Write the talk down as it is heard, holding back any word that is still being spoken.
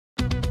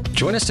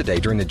Join us today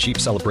during the Jeep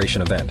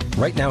Celebration event.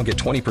 Right now, get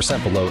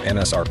 20% below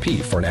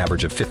MSRP for an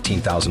average of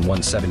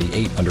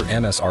 $15,178 under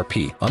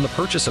MSRP on the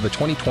purchase of a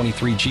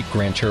 2023 Jeep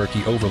Grand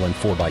Cherokee Overland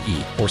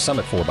 4xE or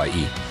Summit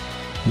 4xE.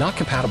 Not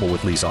compatible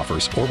with lease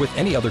offers or with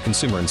any other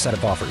consumer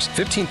incentive offers.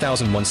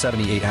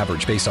 $15,178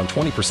 average based on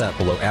 20%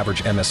 below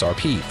average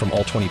MSRP from all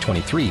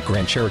 2023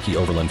 Grand Cherokee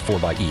Overland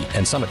 4xE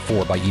and Summit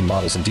 4xE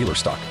models in dealer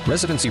stock.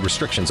 Residency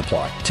restrictions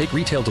apply. Take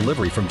retail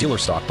delivery from dealer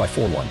stock by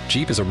 4/1.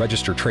 Jeep is a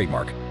registered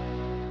trademark.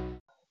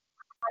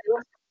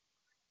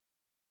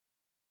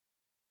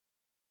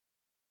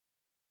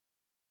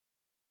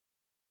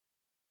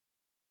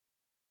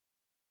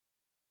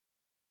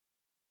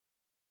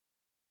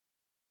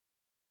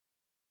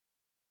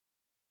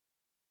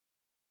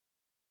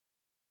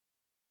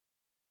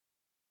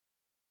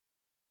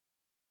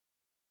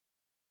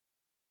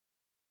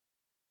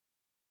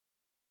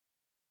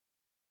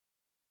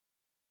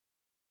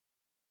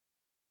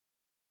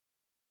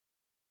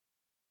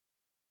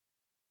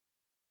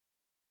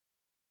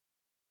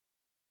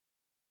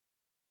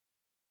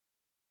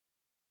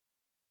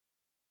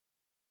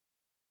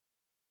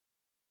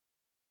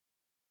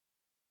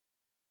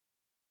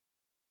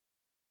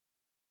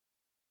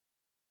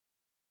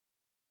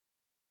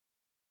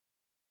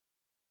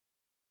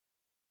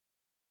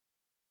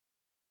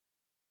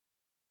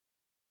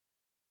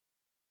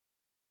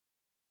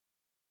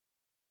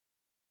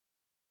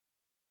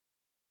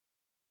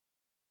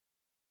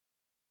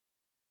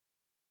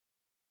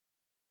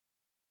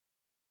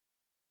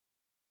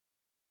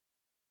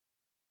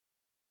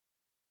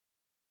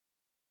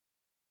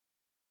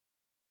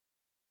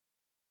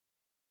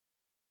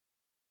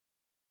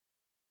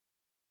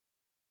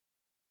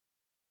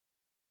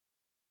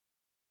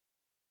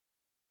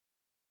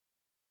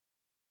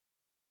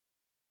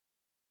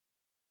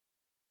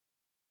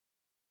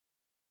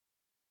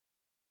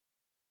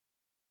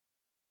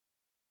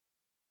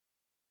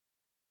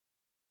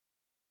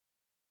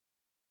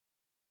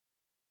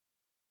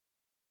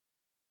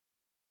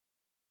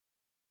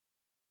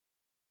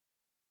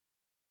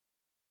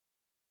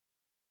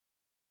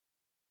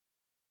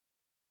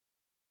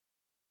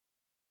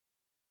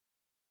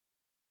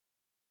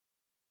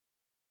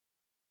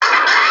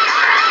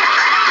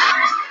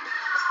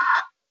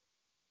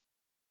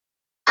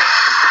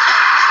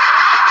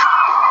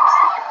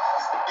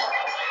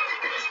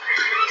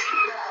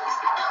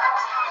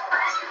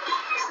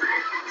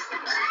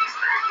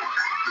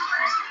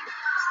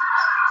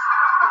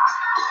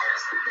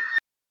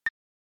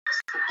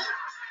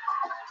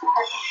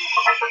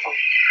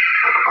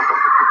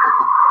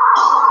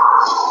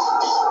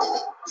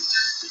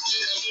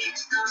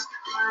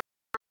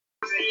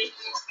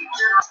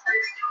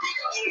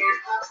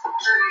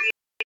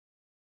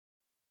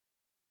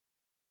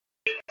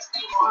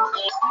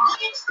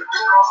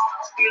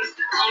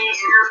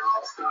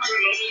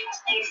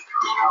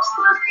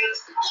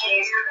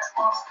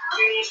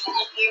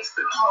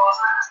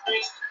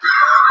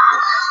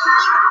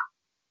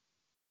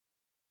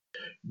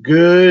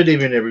 Good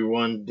evening,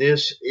 everyone.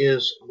 This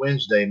is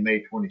Wednesday,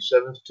 May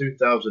 27th,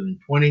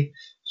 2020,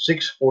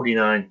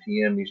 6:49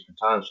 p.m. Eastern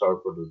Time. Sorry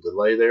for the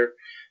delay there.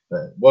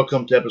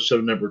 Welcome to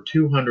episode number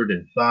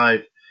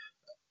 205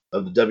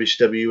 of the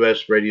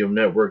WCWUS Radio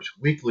Network's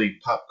weekly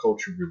pop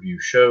culture review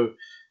show.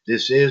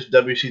 This is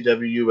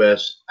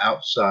WCWUS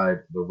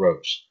Outside the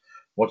Ropes.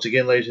 Once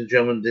again, ladies and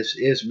gentlemen, this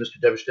is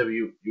Mr.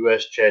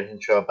 WCWUS Chad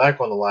Henshaw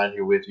back on the line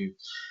here with you.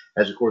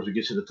 As, of course, we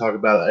get to talk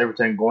about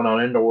everything going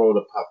on in the world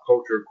of pop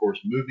culture, of course,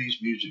 movies,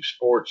 music,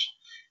 sports,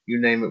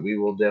 you name it, we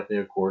will definitely,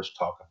 of course,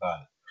 talk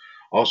about it.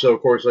 Also,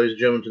 of course, ladies and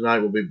gentlemen, tonight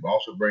we'll be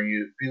also bringing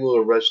you a few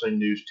little wrestling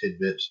news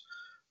tidbits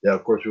that,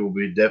 of course, we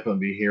will definitely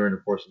be hearing,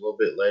 of course, a little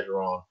bit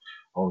later on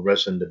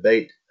Wrestling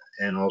Debate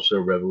and also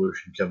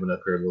Revolution coming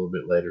up here a little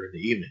bit later in the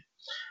evening.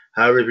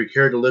 However, if you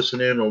care to listen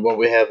in on what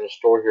we have in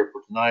store here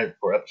for tonight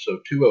for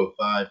episode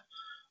 205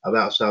 of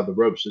Outside the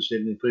Ropes this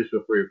evening, please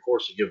feel free, of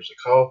course, to give us a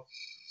call.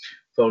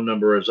 Phone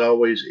number, as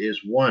always, is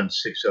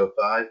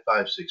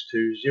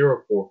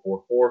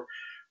 1-605-562-0444.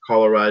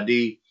 Caller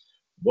ID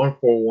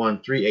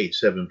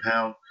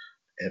 141387#.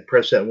 And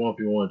press that one if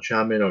you want to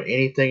chime in on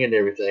anything and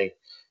everything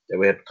that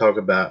we have to talk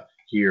about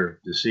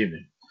here this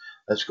evening.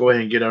 Let's go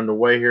ahead and get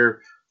underway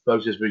here,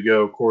 folks, as we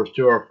go, of course,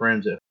 to our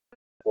friends at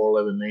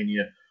 411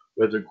 Mania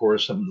with, of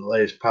course, some of the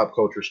latest pop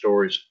culture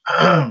stories.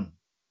 Of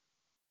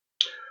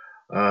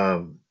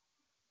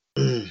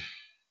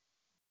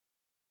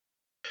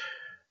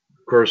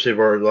course, they've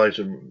already liked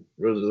some,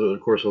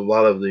 of course, a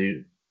lot of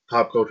the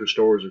pop culture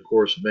stories, of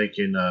course,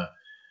 making the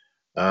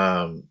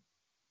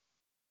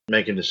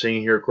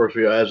scene here. Of course,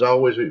 as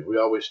always, we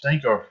always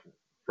thank our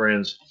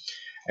friends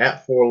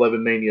at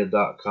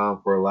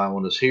 411mania.com for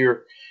allowing us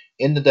here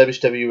in the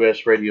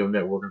WCWUS Radio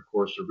Network, of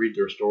course, to read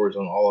their stories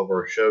on all of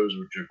our shows,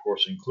 which, of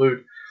course,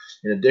 include,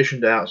 in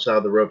addition to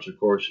Outside the Ropes, of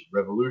course,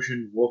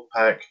 Revolution,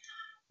 Wolfpack,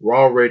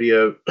 Raw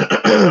Radio,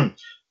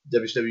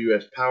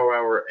 WCWUS Power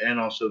Hour, and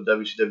also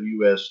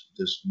WCWUS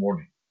This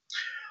Morning.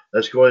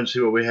 Let's go ahead and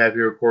see what we have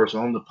here, of course,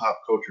 on the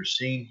pop culture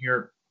scene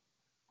here.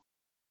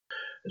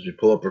 As we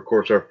pull up, of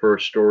course, our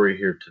first story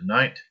here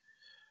tonight.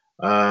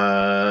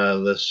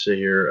 Let's see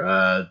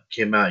here.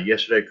 Came out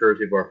yesterday,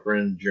 courtesy of our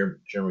friend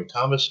Jeremy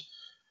Thomas.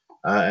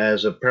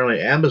 As apparently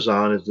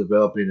Amazon is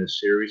developing a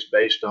series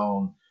based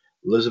on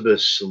Elizabeth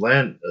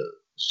Salander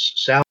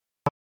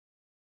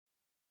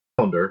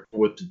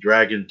with the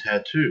dragon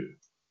tattoo.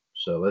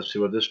 So let's see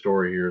what this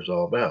story here is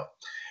all about.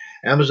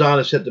 Amazon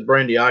is set to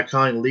bring the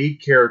iconic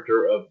lead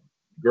character of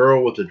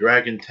Girl with the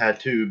Dragon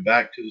Tattoo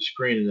back to the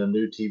screen in a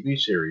new TV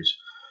series.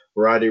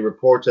 Variety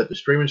reports that the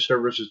streaming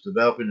service is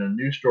developing a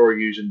new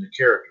story using the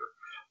character.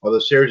 While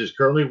the series is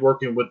currently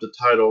working with the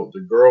title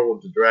 "The Girl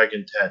with the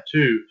Dragon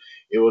Tattoo,"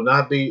 it will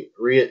not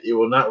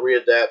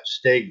readapt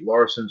Stieg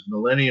Larsson's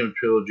Millennium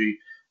trilogy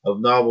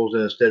of novels,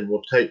 and instead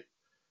will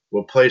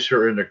place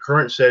her in the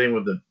current setting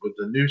with the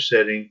new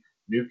setting,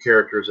 new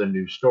characters, and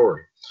new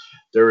story.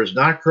 There is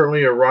not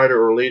currently a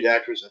writer or lead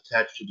actress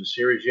attached to the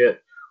series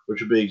yet,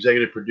 which will be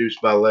executive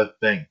produced by Left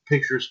Bank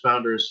Pictures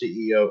founder and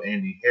CEO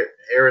Andy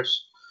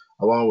Harris,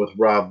 along with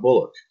Rob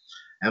Bullock.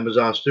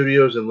 Amazon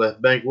Studios and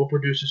Left Bank will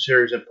produce the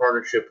series in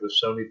partnership with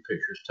Sony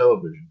Pictures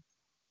Television.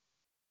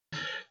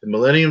 The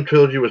Millennium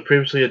Trilogy was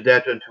previously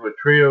adapted into a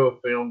trio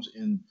of films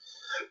in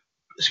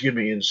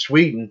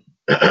Sweden,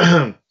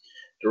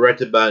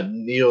 directed by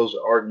Niels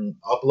Arden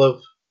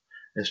Oplev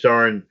and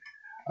starring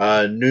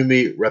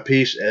Noomi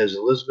Rapace as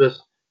Elizabeth.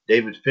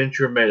 David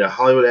Fincher made a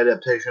Hollywood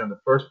adaptation of the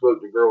first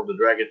book, The Girl with the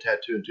Dragon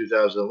Tattoo, in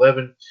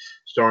 2011,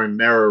 starring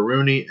Mara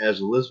Rooney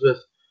as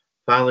Elizabeth.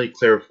 Finally,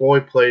 Claire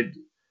Foy played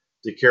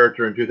the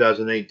character in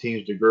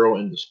 2018's The Girl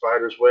in the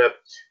Spider's Web,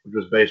 which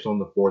was based on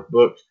the fourth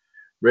book,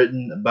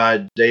 written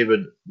by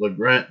David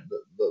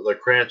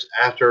LaCrantz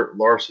after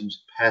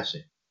Larsson's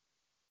passing.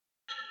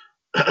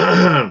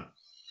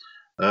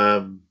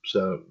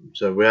 So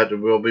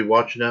we'll be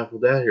watching out for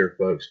that here,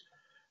 folks.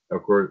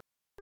 Of course,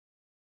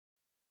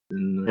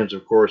 in the hands,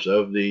 of course,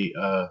 of the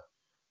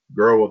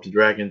Girl with the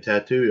Dragon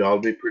Tattoo. Y'all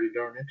be pretty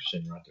darn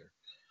interesting right there.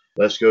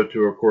 Let's go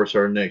to, of course,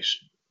 our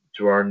next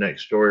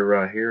story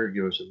right here.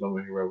 Give us a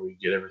moment here where we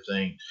get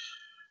everything.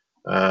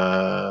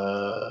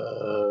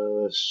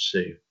 Let's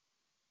see.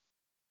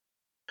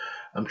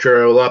 I'm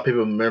sure a lot of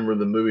people remember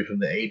the movie from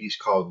the 80s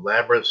called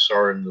Labyrinth,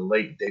 starring the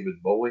late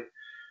David Bowie.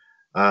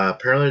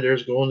 Apparently,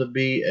 there's going to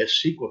be a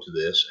sequel to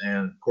this,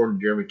 and according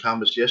to Jeremy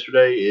Thomas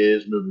yesterday,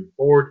 is moving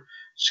forward.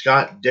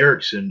 Scott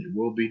Derrickson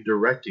will be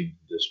directing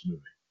this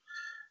movie.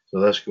 So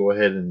let's go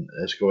ahead and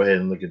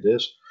look at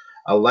this.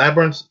 A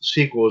Labyrinth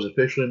sequel is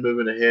officially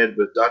moving ahead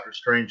with Doctor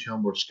Strange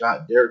Helmer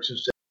Scott Derrickson.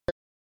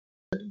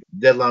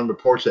 Deadline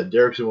reports that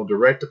Derrickson will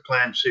direct the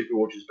planned sequel,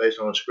 which is based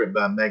on a script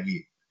by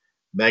Maggie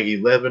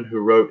Levin, who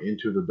wrote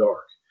Into the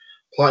Dark.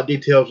 Plot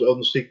details of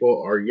the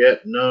sequel aren't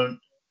yet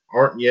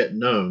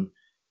known.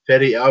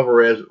 Fede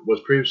Alvarez was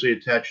previously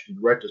attached to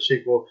direct the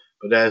sequel,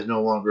 but that is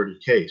no longer the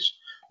case.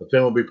 The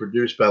film will be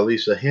produced by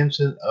Lisa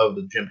Henson of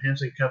the Jim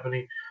Henson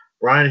Company.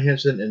 Brian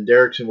Henson and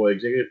Derrickson will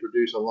executive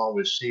produce along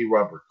with C.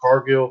 Robert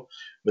Cargill,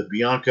 with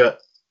Bianca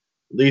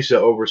Lisa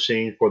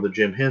overseeing for the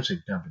Jim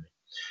Henson Company.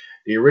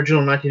 The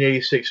original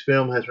 1986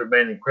 film has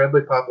remained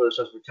incredibly popular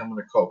since becoming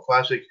a cult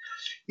classic,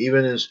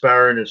 even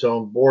inspiring its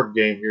own board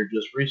game here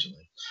just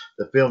recently.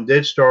 The film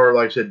did star,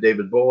 like I said,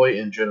 David Bowie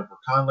and Jennifer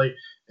Connelly,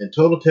 and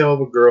told a tale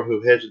of a girl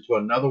who heads into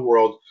another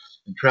world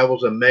and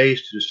travels a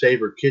maze to save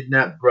her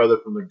kidnapped brother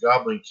from the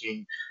Goblin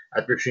King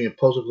after she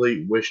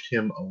impulsively wished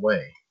him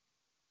away.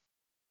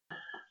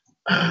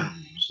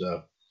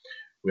 So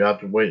we have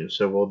to wait.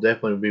 So we'll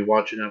definitely be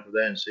watching out for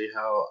that and see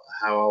how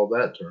all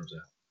that turns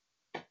out.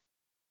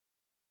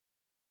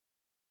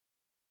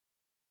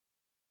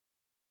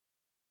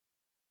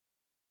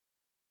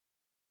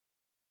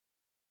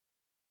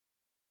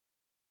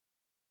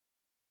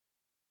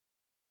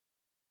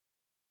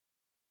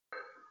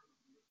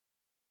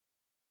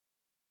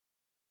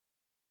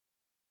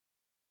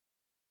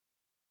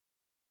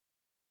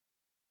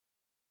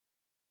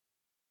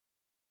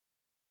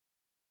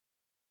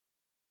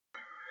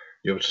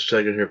 Give us a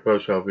second here,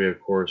 folks. I'll be,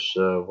 of course,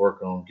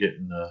 working on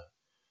getting.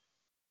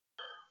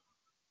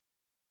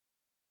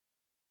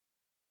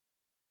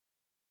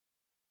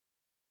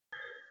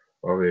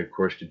 While we, of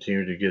course,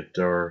 continue to get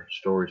our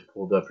stories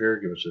pulled up here.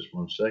 Give us just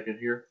 1 second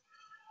here.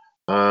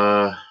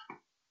 For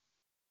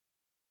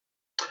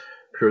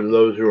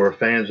those who are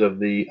fans of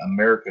the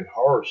American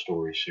Horror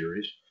Story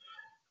series,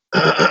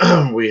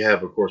 we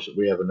have an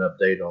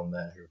update on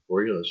that here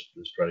for you.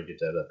 Let's try to get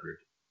that up here.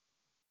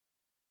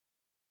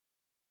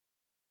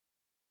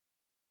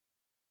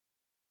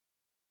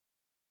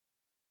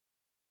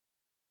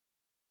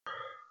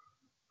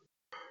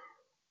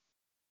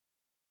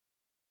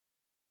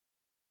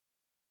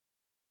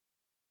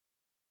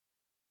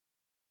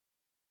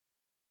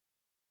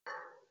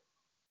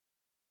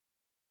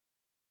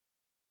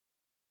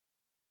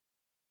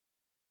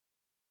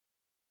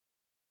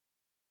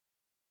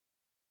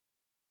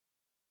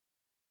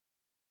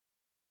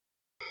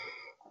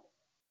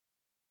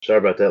 Sorry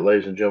about that,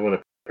 ladies and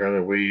gentlemen.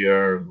 Apparently, we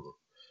are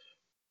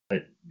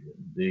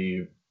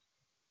the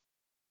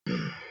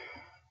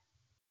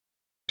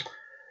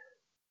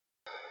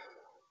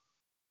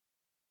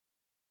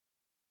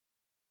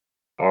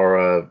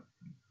our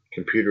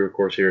computer computer, of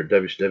course, here at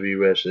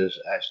WCWUS is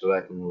actually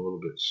acting a little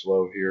bit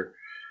slow here.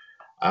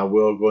 I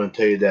will go and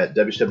tell you that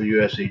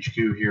WCWUS HQ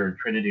here in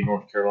Trinity,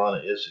 North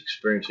Carolina, is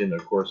experiencing,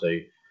 of course,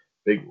 a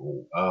big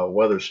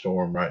weather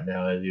storm right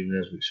now,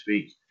 even as we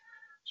speak.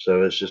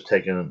 So it's just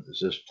taking a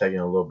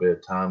little bit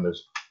of time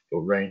as the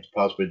rain's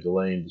possibly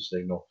delaying the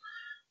signal.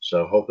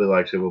 So hopefully,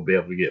 like I said, we'll be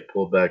able to get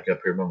pulled back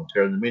up here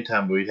momentarily. In the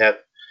meantime, we have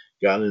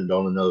gotten it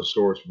on another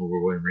source, but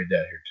we're going to read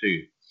that here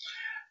too.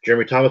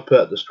 Jeremy Thomas put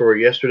out the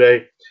story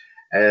yesterday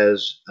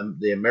as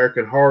the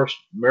American Horror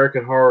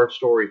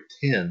Story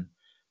 10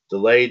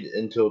 delayed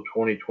until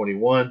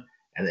 2021,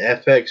 and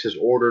FX has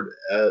ordered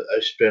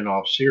a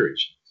spin-off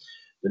series.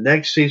 The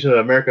next season of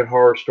American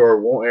Horror Story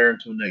won't air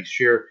until next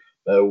year,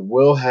 but it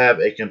will have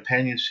a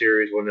companion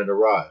series when it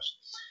arrives.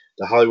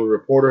 The Hollywood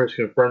Reporter has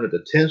confirmed that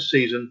the 10th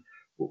season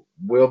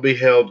will be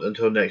held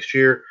until next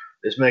year.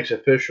 This makes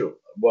official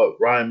what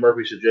Ryan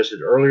Murphy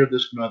suggested earlier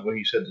this month when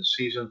he said the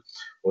season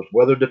was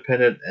weather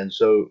dependent, and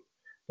so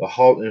the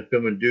halt in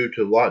filming due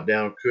to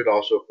lockdown could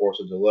also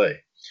force a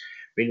delay.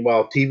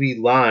 Meanwhile,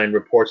 TV Line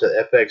reports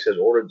that FX has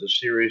ordered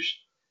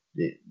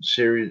the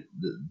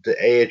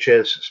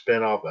AHS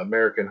spinoff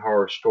American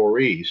Horror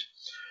Stories.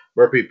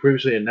 Murphy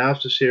previously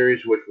announced a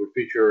series which would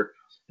feature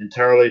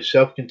entirely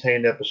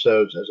self-contained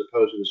episodes as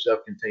opposed to the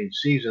self-contained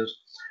seasons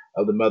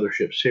of the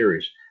Mothership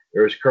series.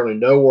 There is currently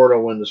no word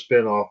on when the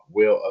spinoff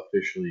will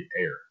officially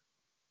air.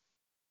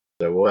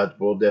 So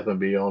we'll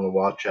definitely be on the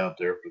watch out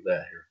there for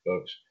that here,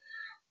 folks.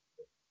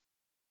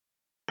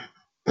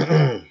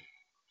 Of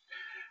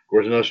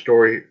course, another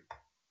story.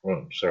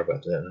 Oh, sorry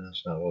about that.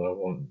 That's not what I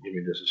want. Give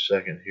me just a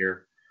second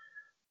here.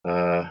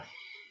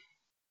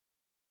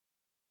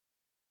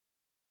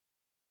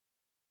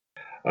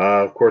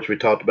 Of course, we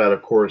talked about,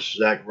 of course,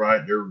 Zack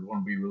Ryder. They're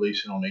going to be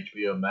releasing on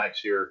HBO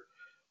Max here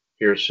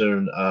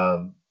soon.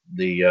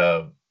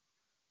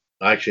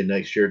 Actually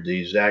next year,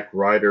 the Zack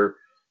Snyder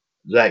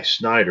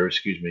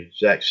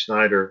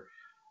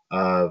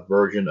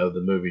version of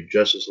the movie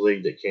Justice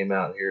League that came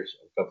out here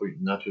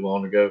not too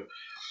long ago.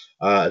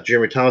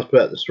 Jeremy Thomas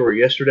put out the story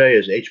yesterday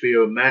as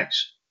HBO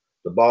Max,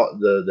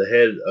 the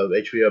head of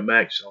HBO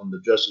Max on the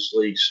Justice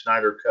League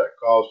Snyder Cut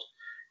cost.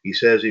 He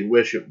says he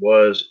wished it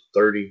was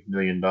 $30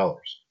 million.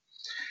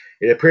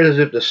 It appears as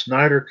if the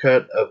Snyder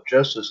Cut of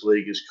Justice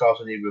League is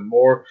costing even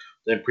more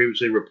than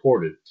previously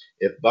reported,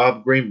 if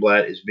Bob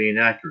Greenblatt is being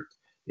accurate.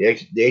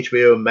 The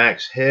HBO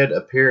Max head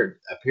appeared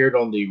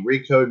on the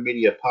Recode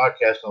Media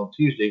podcast on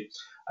Tuesday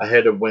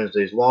ahead of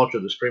Wednesday's launch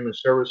of the streaming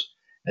service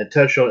and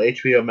touched on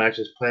HBO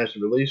Max's plans to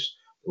release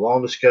the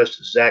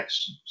long-discussed Zack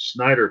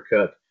Snyder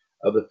cut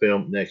of the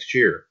film next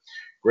year.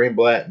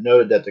 Greenblatt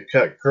noted that the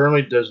cut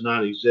currently does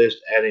not exist,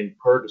 adding,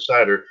 per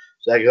Decider,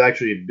 Zack is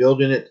actually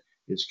building it.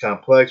 It's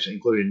complex,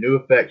 including new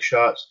effect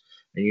shots,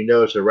 and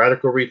it's a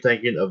radical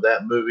rethinking of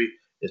that movie.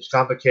 It's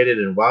complicated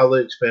and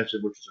wildly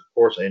expensive, which is, of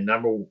course, a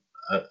number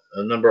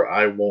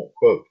I won't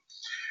quote.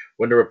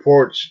 When the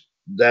reports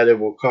that it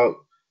will cost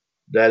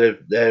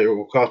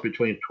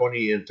between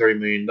 $20 and $30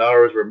 million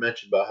were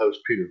mentioned by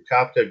host Peter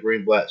Kafka,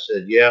 Greenblatt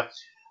said, "Yeah,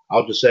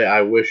 I'll just say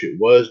I wish it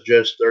was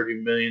just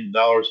 $30 million.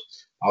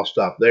 I'll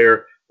stop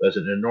there. But it's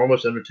an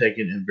enormous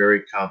undertaking and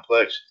very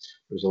complex.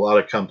 There's a lot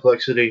of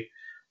complexity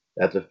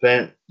that the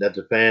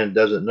fan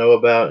doesn't know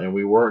about, and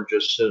we weren't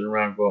just sitting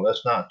around going,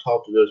 let's not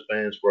talk to those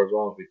fans for as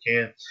long as we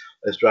can.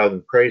 Let's drive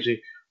them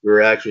crazy. We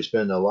were actually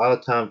spending a lot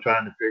of time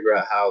trying to figure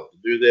out how to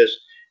do this,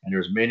 and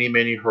there's many,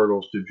 many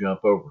hurdles to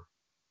jump over."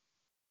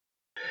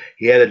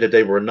 He added that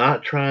they were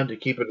not trying to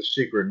keep it a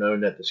secret,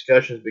 knowing that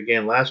discussions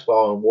began last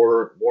fall and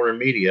Warner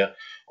Media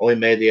only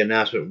made the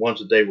announcement once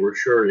that they were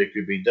sure it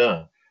could be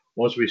done.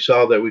 Once we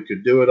saw that we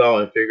could do it all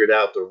and figured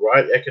out the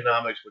right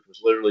economics, which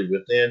was literally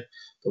within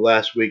the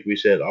last week, we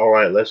said, all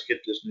right, let's get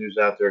this news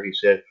out there. He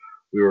said,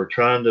 we were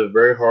trying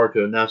very hard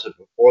to announce it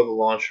before the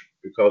launch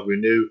because we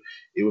knew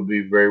it would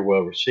be very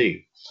well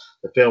received.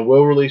 The film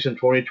will release in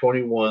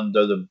 2021,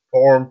 though the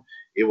form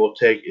it will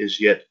take is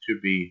yet to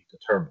be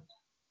determined.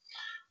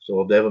 So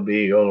we'll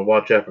definitely be on the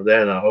watch out for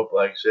that, and I hope,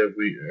 like I said,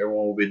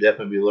 everyone will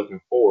definitely be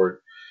looking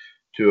forward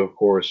to, of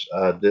course,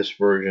 this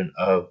version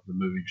of the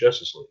movie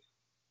Justice League.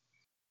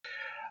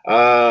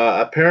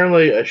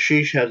 Apparently,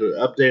 Ashish has an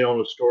update on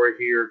the story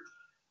here.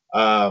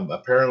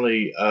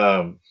 Apparently,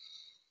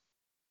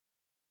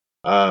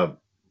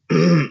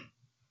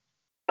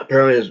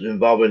 it's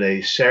involving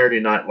a Saturday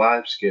Night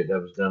Live skit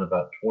that was done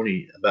about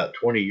 20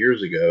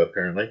 years ago.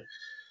 Apparently,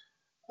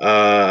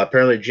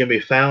 Jimmy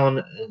Fallon,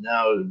 and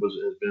now has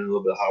been a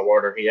little bit hot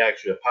water. He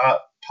actually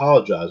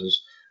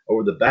apologizes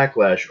over the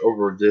backlash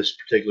over this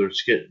particular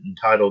skit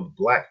entitled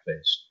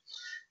Blackface.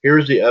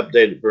 Here's the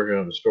updated version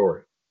of the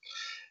story.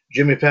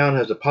 Jimmy Fallon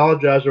has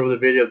apologized over the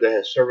video that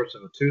has surfaced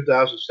of a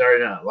 2000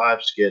 Saturday Night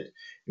Live skit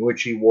in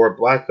which he wore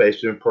blackface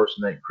to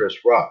impersonate Chris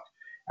Rock.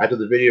 After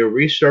the video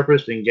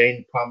resurfaced and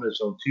gained prominence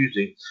on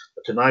Tuesday,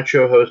 the Tonight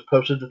Show host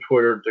posted to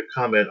Twitter to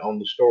comment on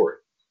the story.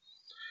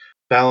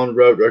 Fallon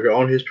wrote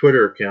on his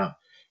Twitter account,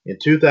 "In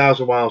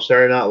 2000, while on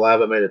Saturday Night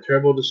Live, I made a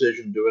terrible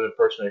decision to do an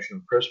impersonation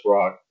of Chris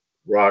Rock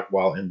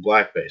while in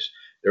blackface.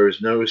 There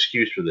is no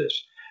excuse for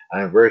this.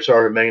 I am very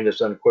sorry for making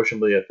this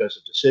unquestionably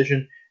offensive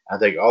decision. I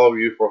thank all of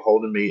you for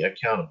holding me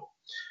accountable.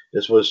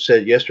 This was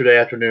said yesterday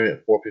afternoon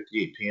at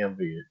 4:58 p.m.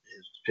 via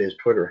his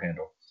Twitter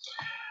handle.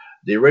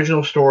 The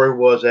original story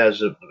was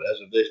as of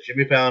this,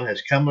 Jimmy Fallon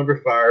has come under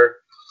fire,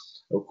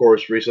 of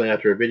course, recently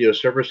after a video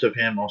surfaced of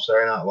him on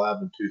Saturday Night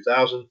Live in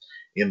 2000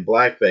 in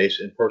blackface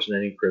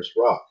impersonating Chris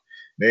Rock.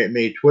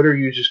 Many Twitter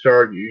users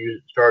started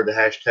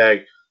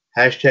the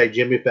hashtag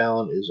Jimmy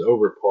Fallon is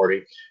over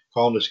party,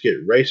 calling the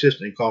skit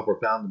racist and calling for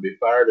Fallon to be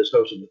fired as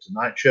host of the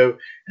Tonight Show,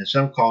 and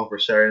some calling for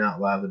Saturday Night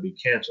Live to be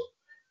canceled.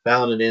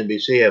 Fallon and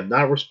NBC have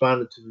not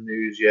responded to the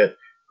news yet.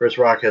 Chris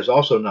Rock has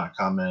also not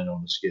commented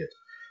on the skit.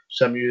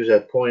 Some users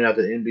have pointed out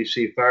that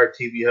NBC fired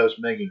TV host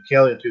Megyn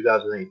Kelly in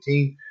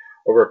 2018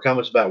 over her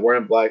comments about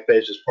wearing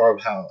blackface as part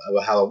of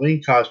a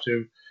Halloween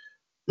costume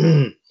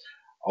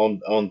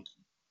on on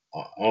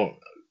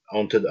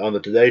on the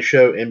Today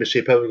Show.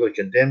 NBC publicly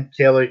condemned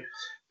Kelly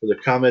for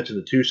the comments, and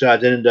the two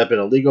sides ended up in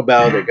a legal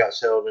battle that got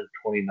settled in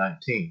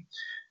 2019.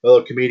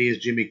 Fellow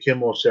comedians Jimmy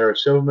Kimmel and Sarah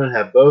Silverman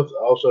have both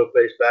also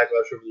faced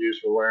backlash reviews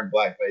for wearing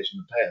blackface in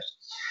the past.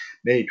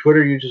 Many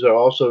Twitter users are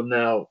also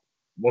now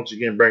once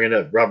again bringing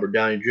up Robert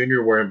Downey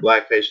Jr. wearing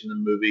blackface in the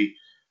movie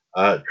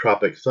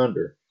Tropic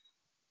Thunder.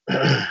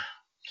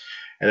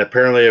 And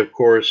apparently, of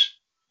course,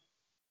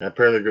 the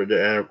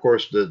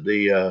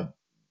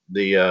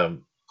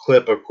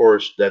clip, of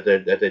course, that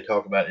they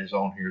talk about is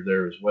on here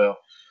there as well.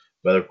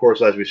 But of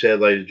course, as we said,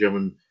 ladies and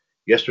gentlemen,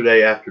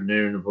 yesterday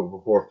afternoon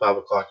before 5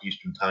 o'clock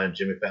Eastern Time,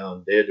 Jimmy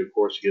Fallon did, of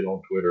course, get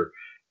on Twitter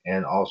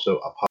and also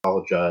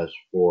apologize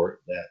for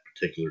that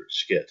particular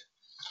skit.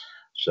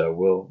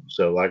 So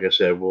like I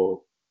said,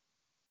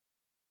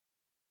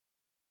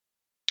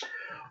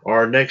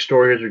 our next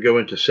story as we go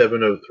into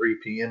 7:03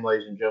 p.m.,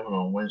 ladies and gentlemen,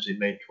 on Wednesday,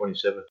 May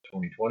 27th,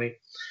 2020.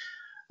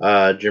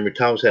 Jeremy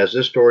Thomas has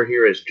this story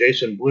here as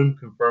Jason Blum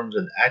confirms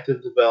an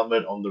active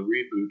development on the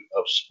reboot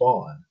of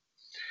Spawn.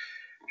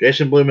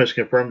 Jason Blum has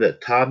confirmed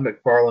that Todd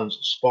McFarlane's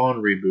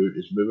Spawn reboot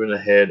is moving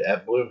ahead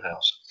at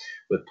Blumhouse.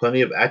 With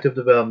plenty of active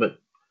development,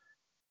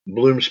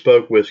 Blum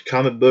spoke with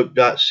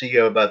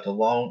comicbook.co about the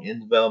long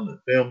in-development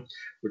film,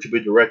 which will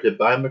be directed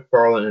by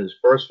McFarlane in his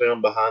first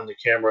film behind the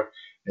camera,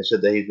 and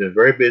said that he's been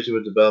very busy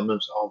with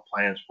developments on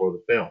plans for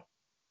the film.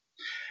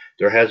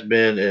 There has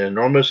been an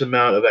enormous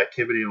amount of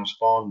activity on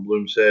Spawn,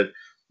 Blum said.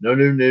 No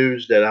new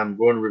news that I'm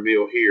going to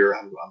reveal here.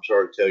 I'm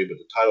sorry to tell you, but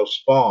the title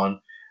Spawn,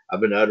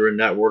 I've been uttering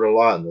that word a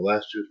lot in the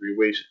last 2 or 3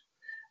 weeks,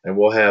 and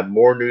we'll have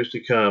more news to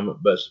come,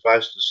 but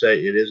suffice to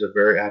say, it is a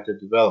very active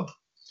development.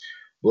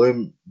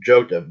 Blum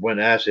joked when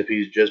asked if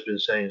he's just been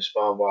saying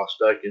Spawn while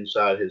stuck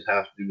inside his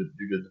house due to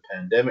the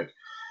pandemic.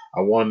 I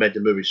want to make the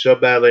movie so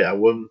badly, I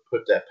wouldn't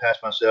put that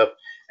past myself,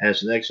 and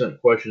it's an excellent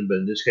question, but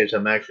in this case,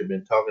 I've actually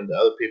been talking to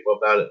other people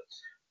about it,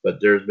 but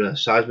there's been a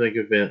seismic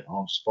event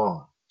on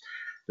Spawn.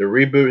 The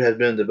reboot has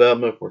been in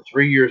development for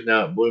 3 years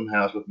now at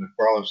Blumhouse, with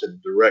McFarlane said to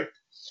direct.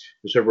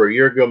 Just over a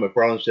year ago,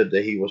 McFarlane said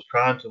that he was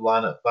trying to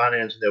line up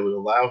financing that would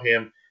allow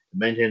him to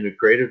maintain the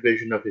creative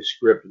vision of his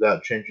script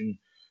without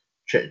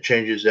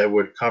changes that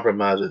would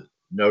compromise it,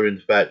 noting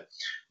the fact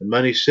the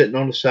money's sitting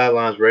on the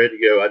sidelines ready to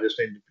go. I just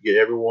need to get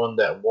everyone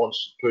that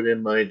wants to put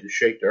in money to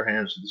shake their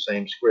hands to the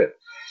same script.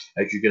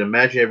 As you can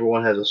imagine,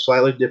 everyone has a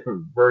slightly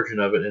different version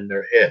of it in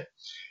their head.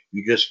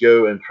 You just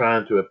go and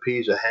trying to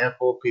appease a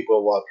handful of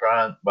people while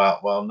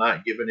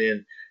not giving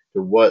in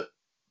to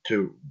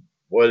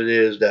what it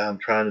is that I'm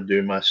trying to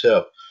do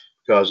myself.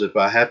 Because if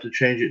I have to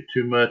change it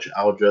too much,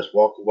 I'll just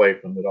walk away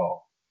from it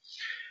all.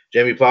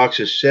 Jamie Foxx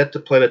is set to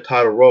play the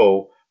title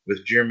role,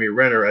 with Jeremy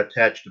Renner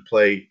attached to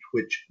play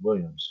Twitch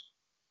Williams.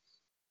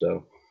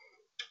 So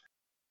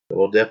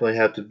we'll definitely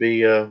have to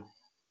be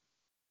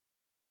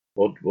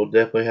we'll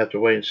definitely have to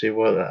wait and see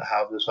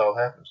how this all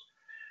happens.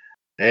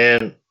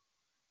 And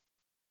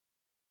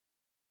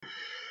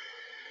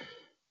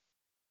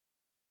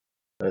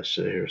let's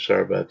see here.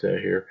 Sorry about that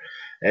here.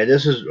 And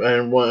this is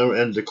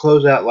and to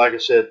close out, like I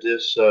said,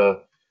 this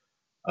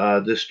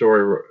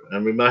story,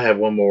 and we might have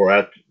one more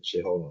after. Let's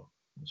see, hold on.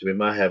 So we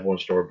might have one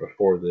story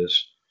before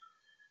this.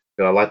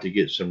 But I like to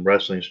get some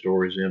wrestling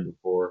stories in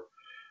before.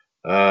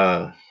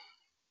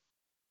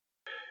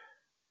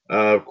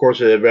 Of course,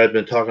 they've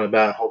been talking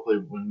about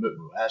hopefully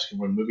asking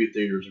when movie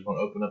theaters are going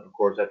to open up. Of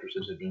course, after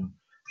since they've been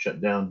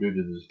shut down due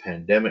to this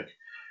pandemic.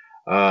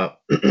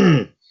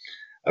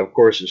 Of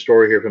course, the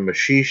story here from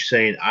Ashish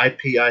saying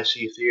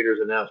IPIC Theaters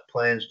announced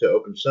plans to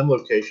open some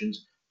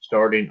locations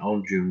starting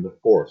on June the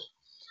 4th.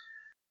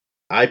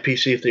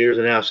 IPC Theaters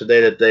announced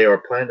today that they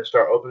are planning to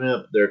start opening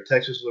up their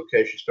Texas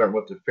locations, starting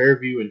with the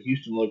Fairview and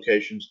Houston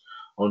locations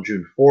on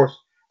June 4th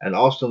and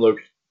Austin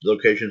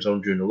locations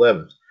on June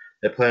 11th.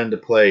 They plan to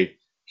play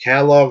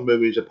catalog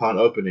movies upon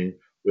opening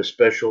with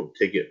special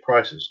ticket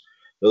prices.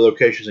 The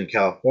locations in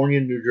California,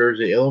 New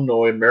Jersey,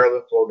 Illinois,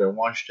 Maryland, Florida, and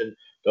Washington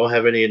don't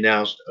have any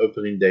announced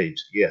opening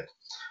dates yet.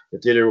 The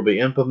theater will be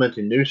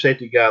implementing new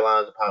safety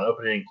guidelines upon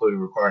opening, including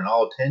requiring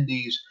all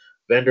attendees,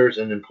 vendors,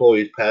 and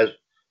employees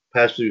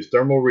pass through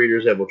thermal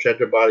readers that will check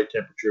their body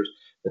temperatures.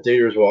 The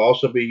theaters will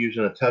also be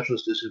using a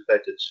touchless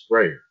disinfectant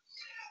sprayer.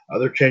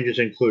 Other changes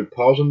include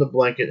pausing the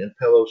blanket and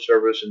pillow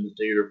service in the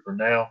theater for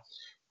now,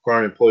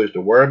 requiring employees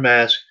to wear a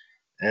mask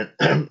and,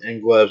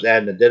 and gloves,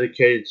 adding a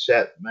dedicated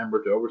staff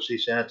member to oversee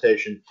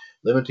sanitation,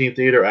 limiting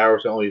theater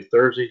hours to only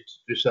Thursday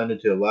to Sunday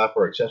to allow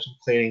for excessive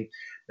cleaning,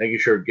 making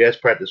sure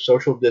guests practice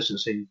social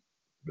distancing,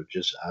 which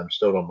is, I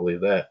still don't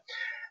believe that,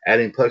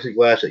 adding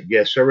plexiglass at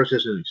guest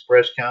services and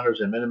express counters,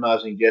 and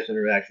minimizing guest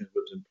interactions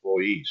with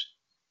employees.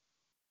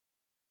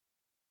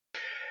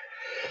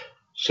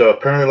 So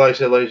apparently, like I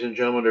said, ladies and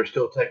gentlemen, they're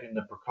still taking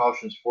the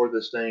precautions for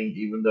this thing,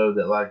 even though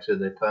that, like I said,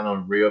 they plan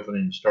on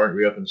starting to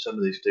reopen some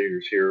of these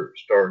theaters here,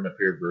 starting up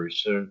here very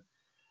soon.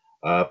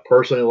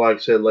 Personally, like I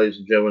said, ladies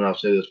and gentlemen, I'll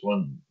say this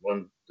one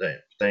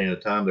thing at a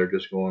time. They're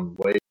just going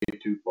way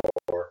too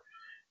far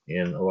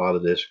in a lot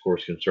of this, of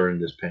course,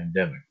 concerning this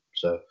pandemic.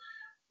 So,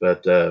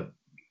 but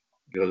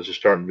this is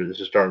starting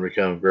to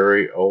become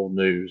very old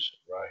news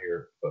right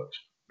here, folks,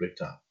 big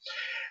time.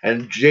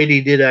 And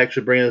JD did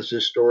actually bring us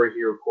this story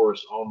here, of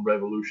course, on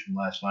Revolution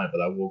last night, but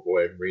I will go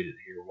ahead and read it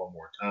here one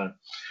more time.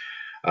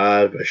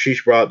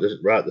 Ashish brought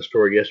the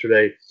story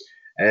yesterday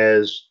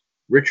as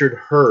Richard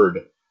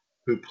Hurd,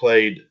 who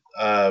played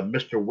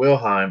Mr.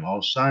 Wilhelm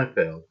on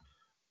Seinfeld,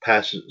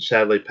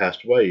 sadly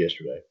passed away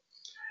yesterday.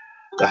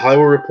 The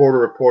Hollywood Reporter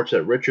reports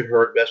that Richard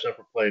Hurd, best known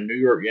for playing New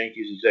York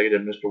Yankees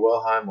executive Mr.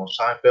 Wilhelm on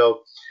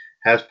Seinfeld,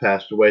 has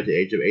passed away at the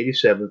age of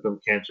 87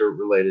 from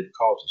cancer-related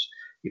causes.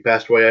 He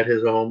passed away at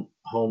his home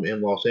in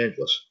Los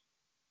Angeles.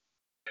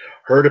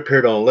 Hurd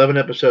appeared on 11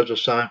 episodes of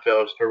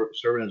Seinfeld,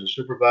 serving as a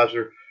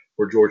supervisor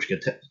for George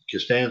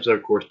Costanza,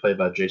 of course, played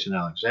by Jason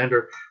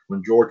Alexander,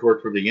 when George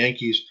worked for the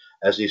Yankees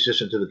as the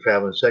assistant to the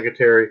traveling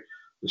secretary.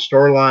 The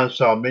storyline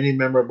saw many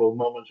memorable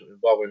moments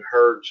involving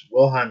Hurd's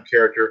Wilhelm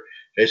character,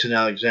 Jason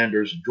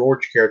Alexander's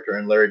George character,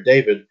 and Larry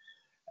David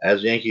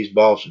as Yankees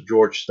boss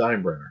George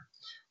Steinbrenner.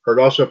 Hurd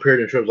also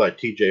appeared in shows like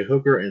T.J.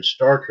 Hooker and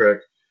Star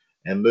Trek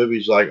and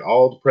movies like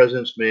All the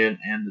President's Men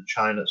and The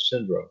China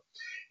Syndrome.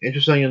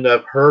 Interestingly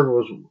enough, Hurd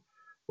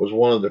was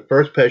one of the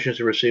first patients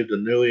to receive the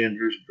newly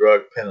introduced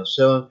drug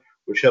penicillin,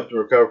 which helped him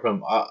recover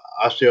from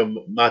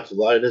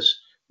osteomyelitis,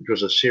 which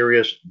was a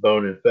serious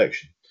bone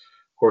infection.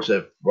 Of course,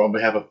 on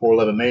behalf of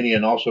 411 Mania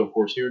and also, of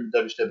course, here in the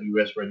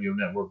WCWUS Radio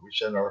Network, we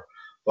send our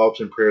thoughts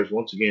and prayers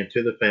once again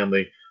to the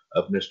family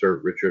of Mr.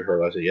 Richard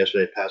Hurd. Like I said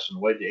yesterday, passing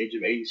away at the age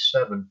of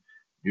 87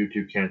 due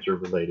to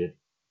cancer-related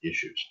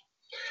issues.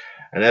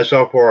 And that's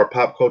all for our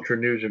pop culture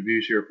news and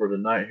views here for the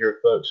night here,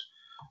 folks.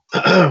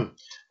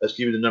 Let's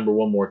give you the number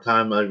one more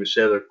time. Like we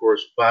said, of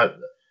course,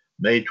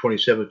 May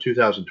 27,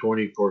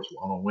 2020, of course,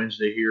 on a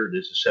Wednesday here.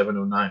 This is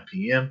 7:09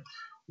 p.m.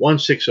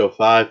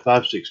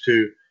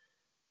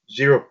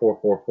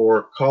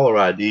 1-605-562-0444. Caller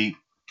ID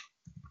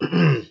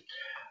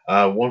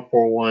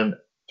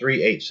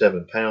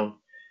 141387 #.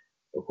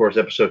 Of course,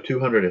 episode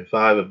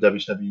 205 of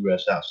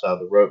WCWUS Outside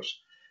the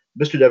Ropes.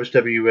 Mr.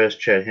 WCWUS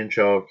Chad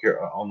Henshaw here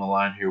on the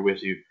line here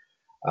with you.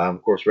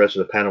 Of course, the rest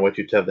of the panel with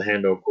you to have the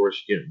handle, of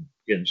course,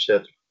 getting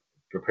set,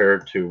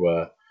 prepared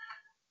to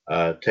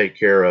take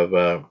care of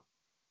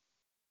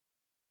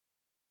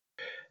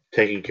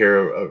getting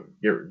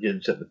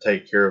set to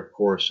take care, of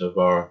course, of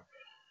our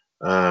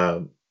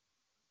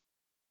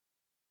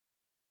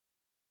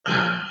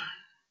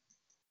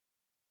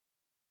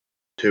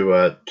to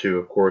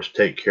of course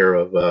take care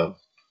of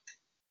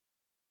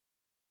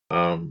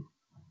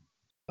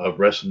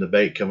Wrestling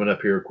Debate coming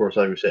up here, of course,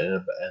 like we said,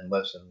 in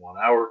less than 1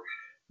 hour.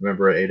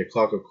 Remember, at 8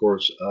 o'clock, of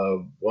course,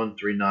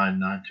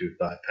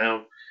 139-925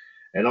 #.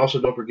 And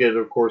also, don't forget,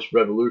 of course,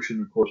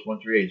 Revolution, of course,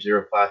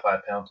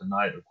 138-055 #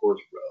 tonight, of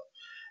course,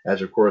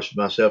 as, of course,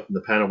 myself and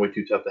the panel way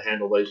too tough to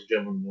handle, ladies and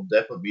gentlemen, will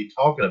definitely be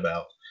talking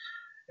about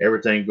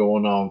everything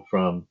going on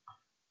from,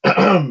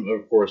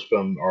 of course,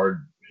 from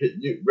our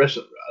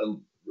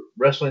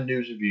wrestling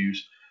news and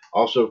views.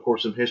 Also, of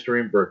course, some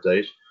history and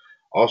birthdays.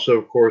 Also,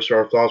 of course,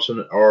 our thoughts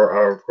on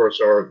our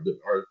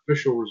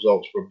official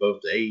results for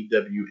both the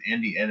AEW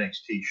and the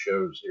NXT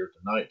shows here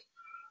tonight.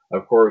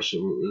 Of course,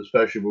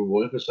 especially we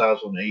will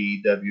emphasize on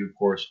AEW, of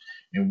course,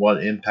 and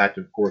what impact,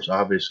 of course,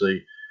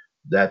 obviously,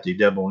 that the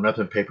Double or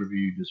Nothing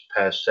pay-per-view this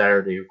past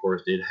Saturday, of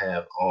course, did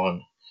have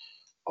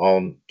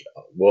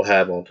we'll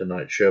have on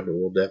tonight's show, but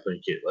we'll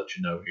definitely let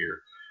you know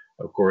here,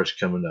 of course,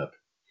 coming up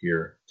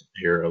here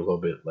a little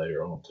bit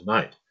later on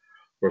tonight.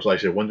 Of course, like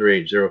I said,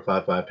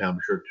 138-055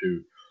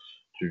 #.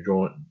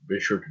 Be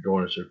sure to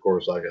join us, of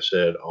course, like I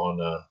said,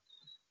 on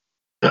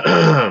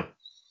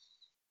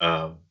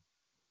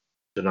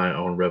tonight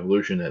on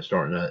Revolution, that's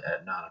starting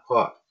at 9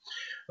 o'clock.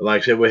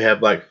 Like I said, we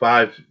have like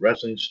 5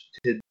 wrestling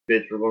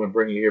tidbits we're going to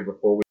bring you here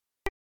before we,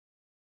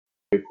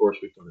 of course,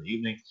 we come in the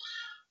evening.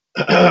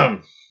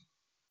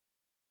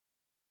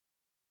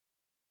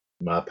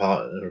 My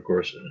apologies, of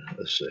course,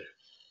 let's see.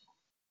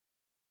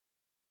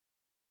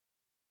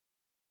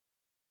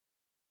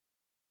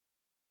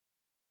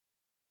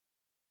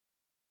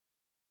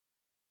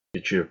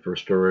 Get your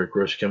first story, of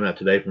course, coming out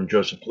today from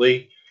Joseph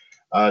Lee.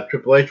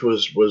 Triple H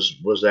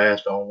was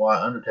asked on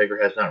why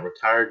Undertaker has not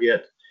retired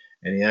yet,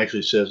 and he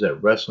actually says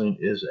that wrestling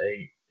is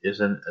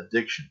an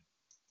addiction.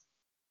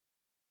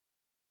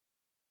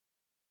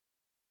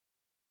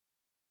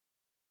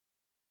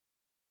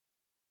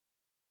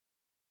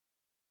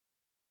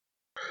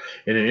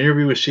 In an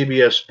interview with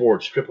CBS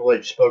Sports, Triple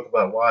H spoke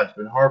about why it's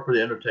been hard for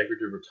The Undertaker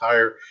to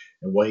retire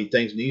and what he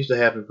thinks needs to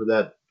happen for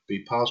that to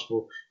be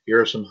possible.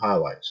 Here are some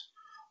highlights.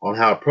 On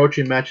how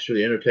approaching matches for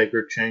The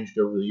Undertaker changed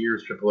over the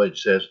years, Triple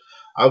H says,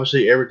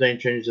 obviously everything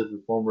changes as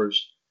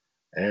performers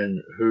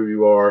and who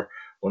you are.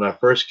 When I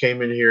first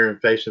came in here and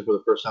faced him for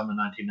the first time in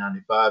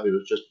 1995, it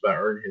was just about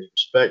earning his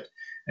respect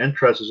and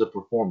trust as a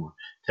performer.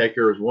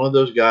 Taker is one of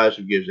those guys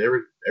who gives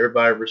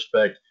everybody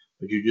respect,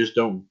 but you just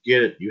don't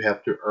get it. You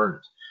have to earn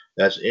it.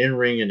 That's in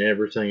ring and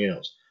everything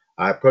else.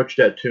 I approached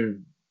that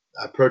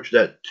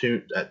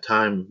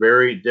time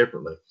very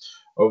differently.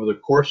 Over the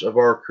course of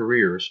our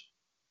careers,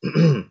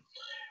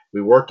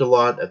 we worked a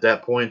lot. At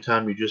that point in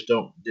time, you just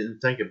didn't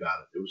think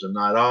about it. It was a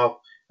night off.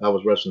 I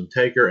was wrestling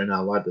Taker, and I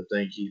like to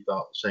think he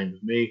thought the same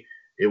as me.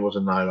 It was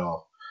a night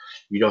off.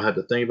 You don't have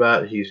to think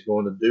about it. He's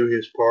going to do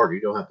his part.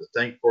 You don't have to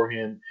think for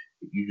him.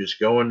 You just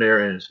go in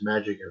there, and it's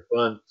magic and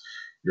fun.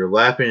 You're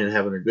laughing and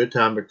having a good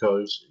time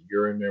because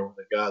you're in there with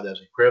a guy that's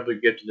incredibly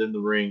gifted in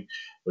the ring,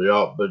 but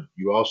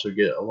you also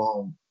get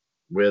along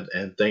with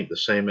and think the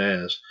same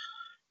as.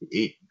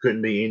 It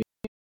couldn't be any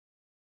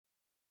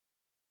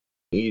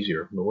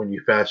easier. But when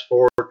you fast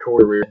forward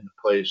toward the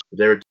place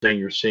with everything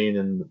you're seeing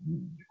in,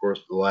 of course,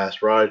 the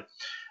last ride,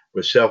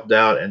 with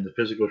self-doubt and the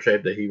physical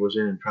shape that he was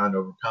in and trying to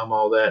overcome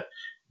all that,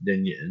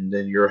 then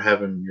you're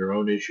having your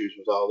own issues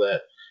with all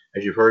that.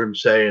 As you've heard him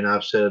say, and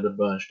I've said it a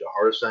bunch, the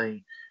hardest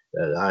thing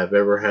that I've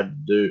ever had to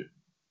do,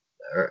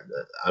 or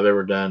that I've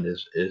ever done,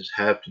 is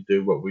have to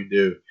do what we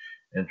do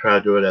and try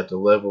to do it at the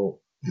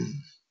level.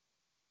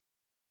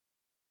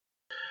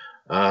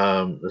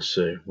 Let's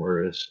see,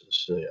 where is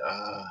let's see.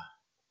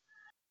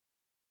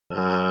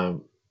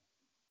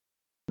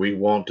 We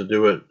want to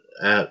do it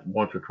at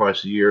once or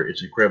twice a year.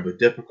 It's incredibly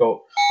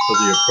difficult. So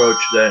the approach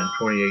to that in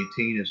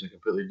 2018 is a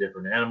completely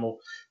different animal.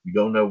 You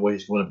don't know what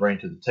he's going to bring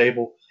to the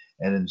table,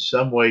 and in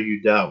some way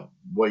you doubt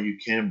what you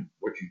can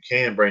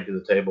bring to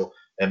the table,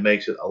 and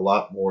makes it a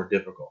lot more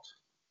difficult.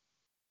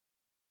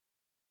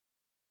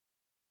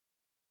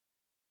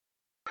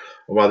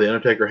 While the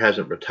Undertaker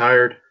hasn't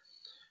retired,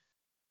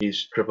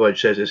 Triple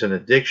H says it's an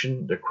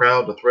addiction. The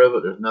crowd, the thrill of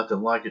it, there's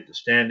nothing like it. To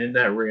stand in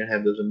that ring and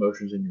have those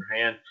emotions in your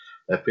hand,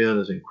 that feeling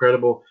is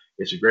incredible.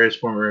 It's the greatest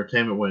form of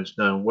entertainment when it's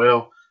done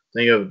well.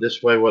 Think of it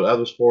this way: what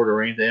other sport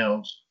or anything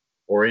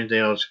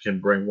else can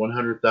bring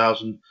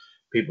 100,000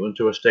 people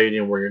into a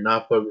stadium where you're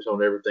not focused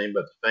on everything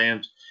but the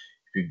fans.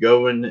 If you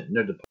go in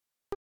there to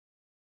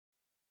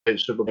play the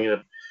Super Bowl,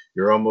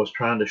 you're almost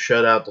trying to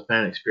shut out the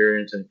fan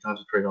experience and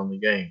concentrate on the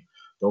game.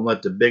 Don't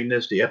let the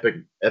bigness, the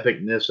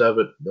epicness of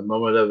it, the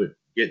moment of it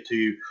get to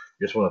you. You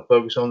just want to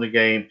focus on the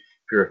game.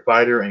 If you're a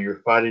fighter and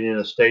you're fighting in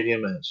a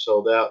stadium and it's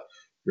sold out,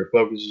 your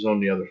focus is on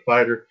the other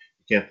fighter.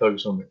 You can't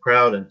focus on the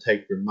crowd and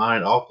take your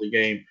mind off the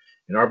game.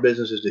 In our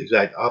business, is the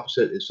exact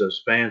opposite. It's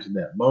those fans in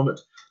that moment.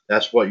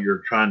 That's what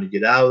you're trying to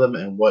get out of them,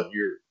 and what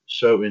you're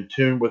so in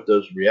tune with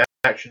those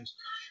reactions.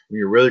 When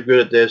you're really good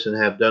at this and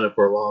have done it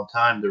for a long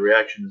time, the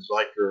reaction is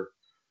like your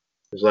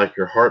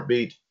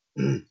heartbeat.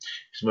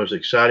 It's the most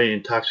exciting,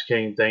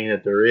 intoxicating thing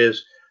that there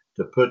is.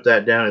 To put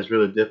that down is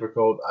really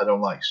difficult. I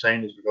don't like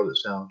saying this because it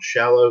sounds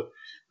shallow.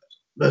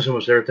 That's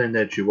almost everything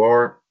that you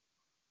are.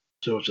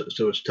 So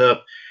it's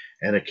tough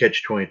and a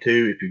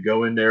catch-22. If you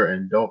go in there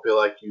and don't feel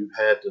like you've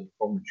had the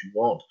performance you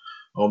want,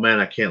 oh man,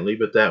 I can't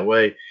leave it that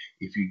way.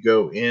 If you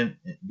go in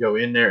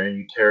there and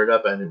you tear it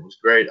up and it was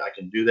great, I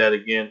can do that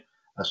again.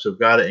 I still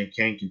got it and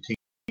can continue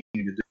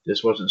to do.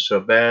 This wasn't so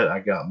bad. I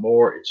got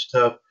more. It's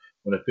tough.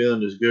 When a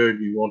feeling is good,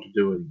 you want to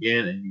do it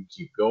again, and you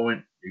keep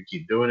going. You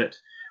keep doing it.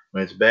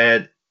 When it's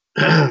bad,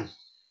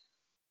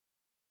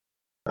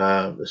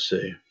 let's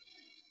see.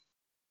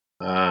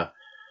 Uh,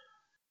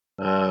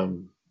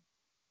 um,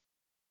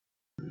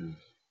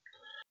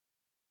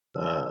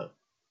 uh,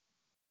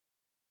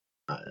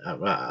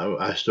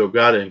 I still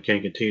got it and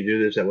can continue to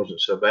do this. That wasn't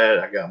so bad.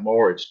 I got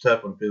more. It's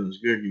tough. When feeling's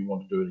good, you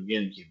want to do it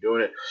again and keep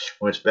doing it.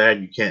 When it's bad,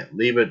 you can't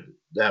leave it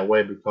that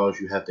way because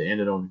you have to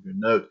end it on a good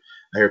note.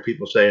 I hear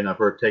people say, and I've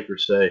heard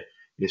takers say,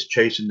 it's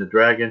chasing the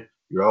dragon.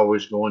 You're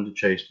always going to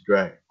chase the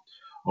dragon.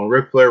 On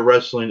Ric Flair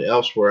wrestling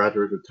elsewhere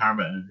after his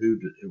retirement, and who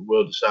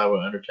will decide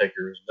what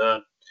Undertaker has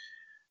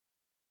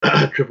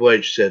done, Triple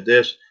H said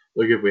this: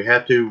 look, if we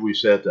have to, we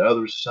said to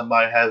others,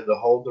 somebody has to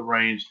hold the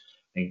reins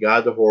and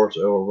guide the horse,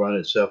 or it will run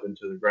itself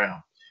into the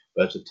ground.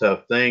 That's a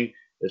tough thing.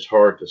 It's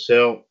hard to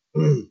sell.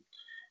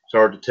 It's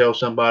hard to tell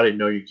somebody,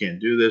 no, you can't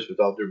do this. With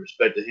all due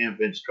respect to him,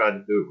 Vince tried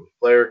to do it with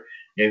Flair,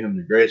 gave him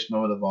the greatest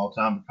moment of all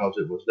time because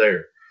it was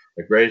there.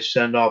 The greatest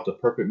send-off, the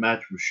perfect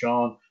match with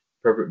Shawn,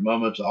 perfect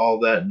moments, all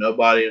that.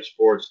 Nobody in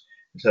sports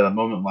has had a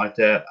moment like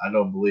that. I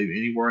don't believe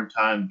anywhere in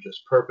time,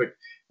 just perfect.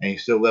 And he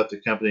still left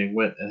the company and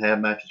went and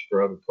had matches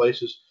for other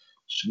places.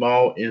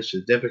 Small,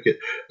 insignificant,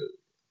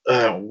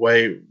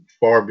 way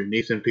far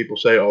beneath him. People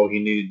say, oh, he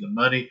needed the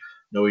money.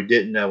 No, he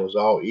didn't. That was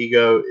all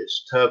ego.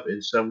 It's tough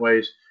in some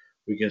ways.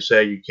 We can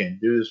say you can't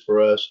do this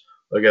for us.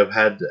 I've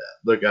had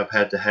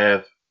to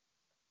have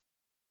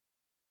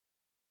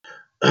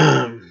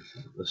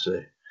let's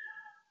see.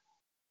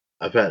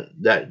 I've had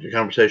that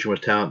conversation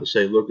with talent to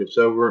say, look, it's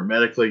over.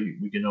 Medically,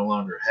 we can no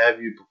longer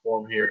have you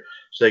perform here.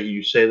 So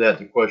you say that,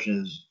 the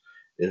question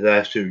is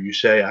asked to you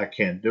say, I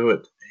can't do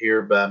it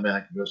here, but I mean, I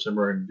can go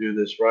somewhere and do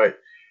this right.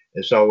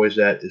 It's always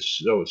that.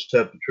 It's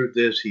tough. The truth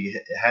is, he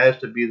has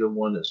to be the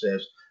one that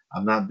says,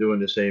 I'm not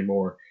doing this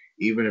anymore,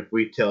 even if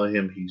we tell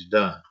him he's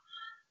done.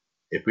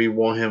 If we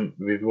want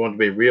to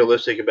be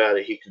realistic about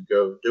it, he could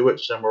go do it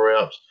somewhere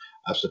else.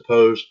 I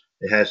suppose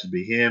it has to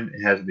be him.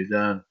 It has to be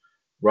done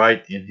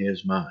right in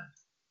his mind.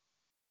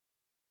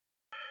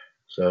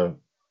 So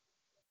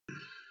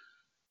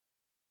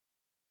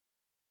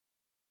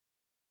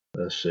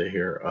let's see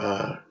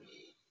here.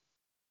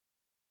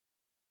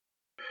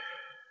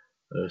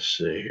 Let's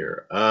see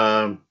here.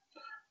 Of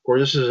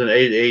course, this is an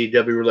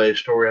AEW related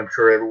story. I'm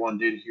sure everyone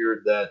did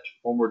hear that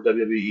former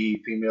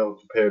WWE female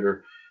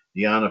competitor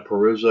Deonna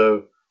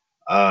Purrazzo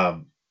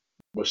um,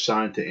 was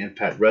signed to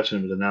Impact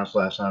Wrestling. It was announced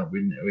last night.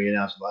 We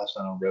announced it last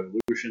night on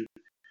Revolution.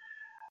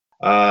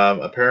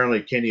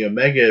 Apparently, Kenny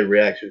Omega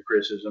reacted to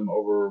criticism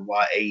over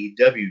why AEW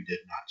did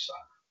not sign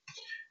her.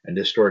 And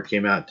this story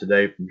came out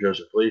today from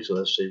Joseph Lee. So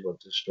let's see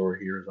what this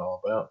story here is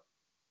all about.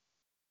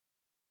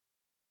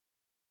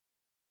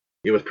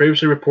 It was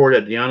previously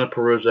reported that Deonna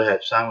Purrazzo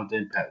had signed with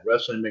Impact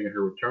Wrestling, making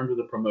her return to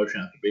the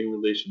promotion after being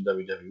released from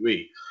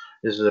WWE.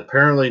 This is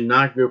apparently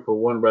not good for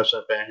one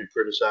wrestling fan who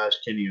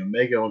criticized Kenny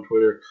Omega on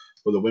Twitter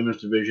for the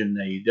women's division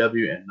in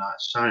AEW and not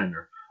signing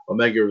her.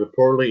 Omega was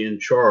reportedly in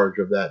charge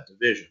of that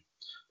division.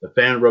 The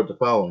fan wrote the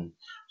following.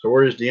 So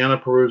where is Deonna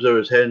Purrazzo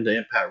is heading to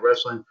Impact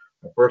Wrestling?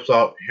 First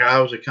off,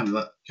 how is a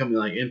company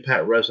like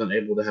Impact Wrestling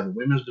able to have a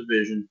women's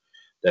division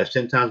that's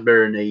 10 times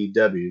better than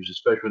AEW's,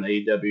 especially when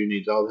AEW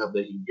needs all the help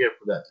they can get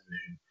for that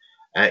division?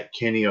 At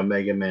Kenny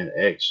Omega Man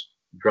X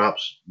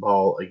drops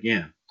ball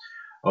again.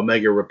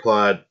 Omega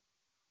replied,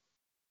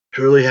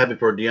 truly happy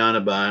for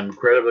Deonna, but I'm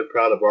incredibly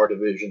proud of our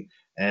division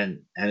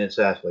and its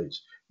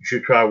athletes. You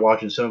should try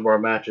watching some of our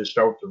matches.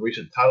 Start with the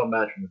recent title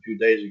match from a few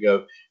days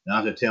ago.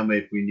 Now to tell me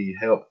if we need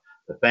help.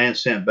 The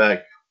fans sent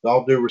back, with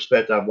all due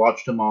respect, I've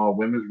watched them all.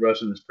 Women's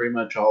wrestling is pretty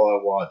much all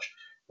I watch.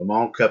 From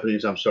all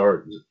companies, I'm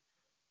sorry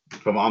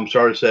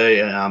to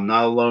say, and I'm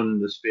not alone in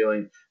this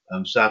feeling.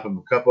 Aside from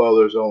a couple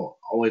others, the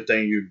only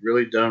thing you've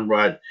really done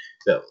right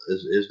that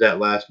is that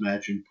last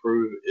match.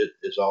 Improve it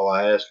is all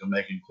I ask. I'm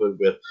making include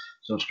with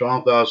some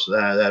strong thoughts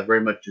that I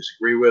very much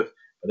disagree with,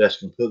 but that's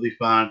completely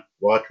fine.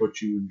 Watch what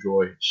you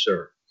enjoy,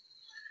 sir.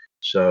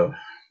 So,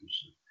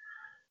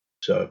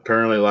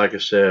 apparently, like I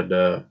said,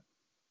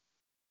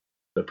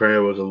 apparently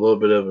there was a little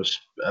bit of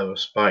a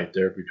spite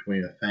there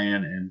between a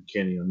fan and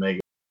Kenny Omega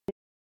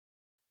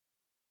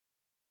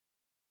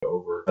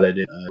over they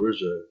didn't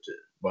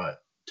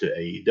to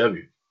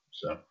AEW.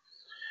 So,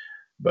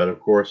 but of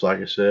course, like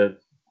I said,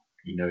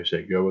 he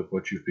said go with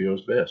what you feel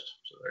is best.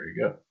 So there you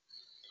go.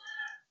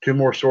 Two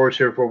more stories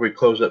here before we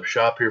close up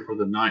shop here for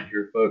the night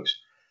here, folks.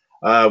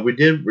 We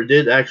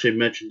did actually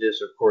mention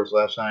this, of course,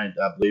 last night.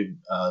 I believe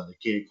the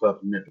Kitty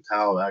Club in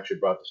Midtown actually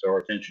brought this to our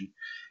attention.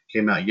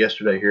 Came out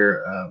yesterday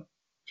here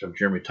from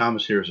Jeremy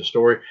Thomas. Here's the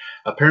story.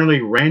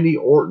 Apparently, Randy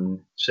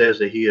Orton says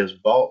that he has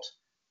bought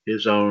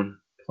his own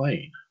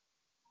plane.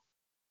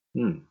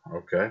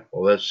 Okay.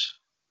 Well, that's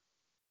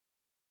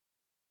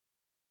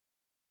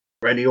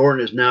Randy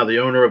Orton is now the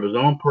owner of his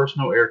own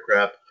personal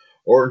aircraft.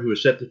 Orton, who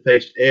is set to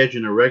face Edge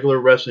in a regular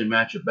wrestling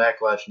match at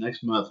Backlash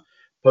next month,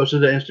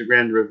 posted to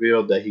Instagram to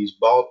reveal that he's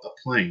bought a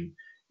plane.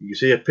 You can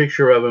see a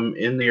picture of him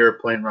in the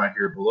airplane right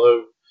here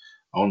below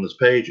on this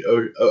page.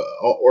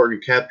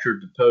 Orton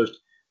captured the post,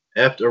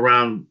 effed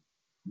around,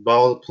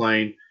 bought the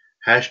plane,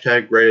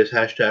 hashtag greatest,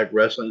 hashtag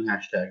wrestling,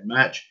 hashtag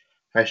match,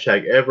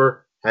 hashtag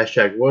ever,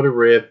 hashtag what a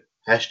rib,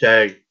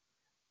 hashtag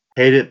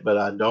hate it, but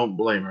I don't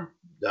blame her.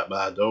 But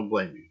I don't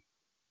blame you.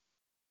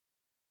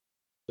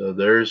 So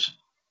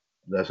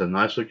that's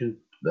nice looking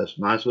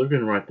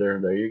right there.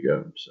 There you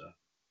go. So,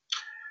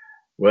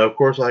 well, of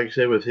course, like I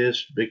said, with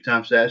his big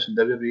time status in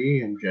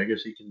WWE, I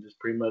guess he can just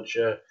pretty much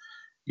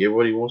get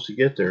what he wants to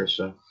get there.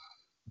 So,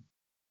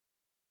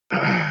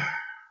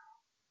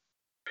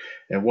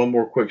 and one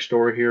more quick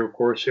story here, of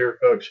course, here,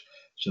 folks.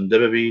 Some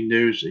WWE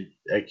news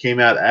that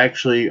came out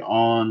actually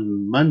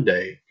on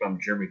Monday from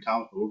Jeremy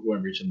Thomas. We'll go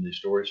and read some of these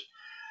stories.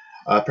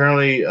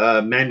 Apparently,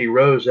 Mandy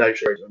Rose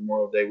actually on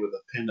Memorial Day with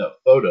a pinned up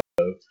photo.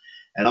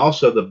 And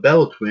also, the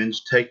Bella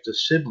twins take the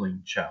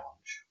sibling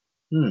challenge.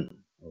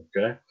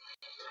 Okay.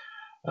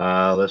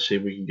 Let's see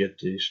if we can get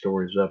these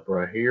stories up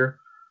right here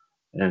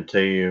and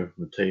tell you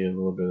a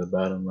little bit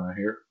about them right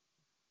here.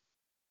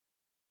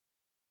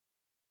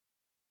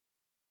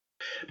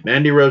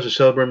 Mandy Rose is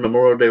celebrating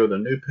Memorial Day with a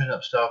new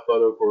pinup style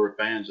photo for her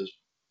fans as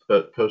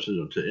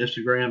posted to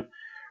Instagram.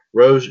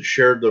 Rose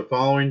shared the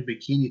following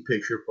bikini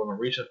picture from a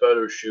recent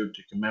photo shoot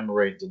to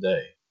commemorate the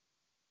day.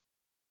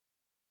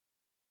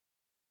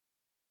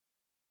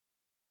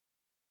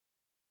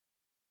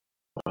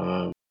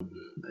 And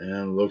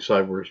it looks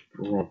like we're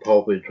going to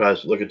probably try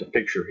to look at the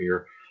picture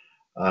here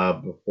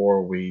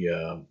before we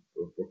leave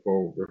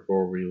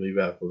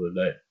out for the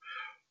day.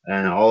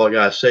 And all I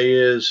gotta say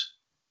is,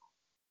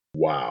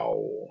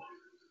 wow.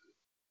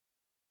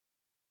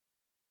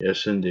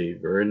 Yes,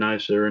 indeed. Very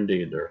nice there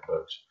indeed, there,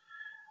 folks.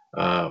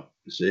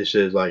 It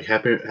says like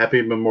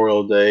Happy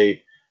Memorial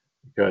Day.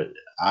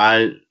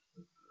 I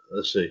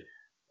let's see,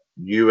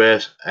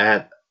 U.S.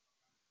 at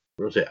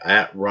let's say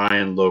at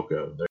Ryan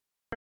Loco. There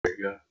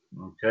you go.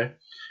 Okay.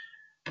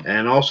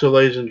 And also,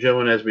 ladies and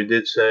gentlemen, as we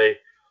did say,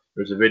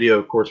 there's a video,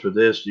 of course, for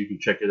this. You can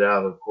check it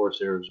out. Of course,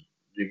 you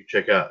can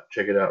check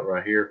it out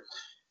right here.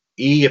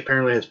 E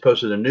apparently has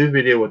posted a new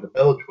video with the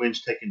Bella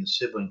twins taking the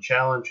sibling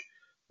challenge,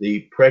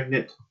 the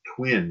pregnant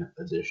twin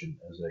edition,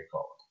 as they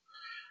call it.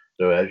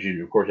 So, as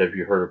you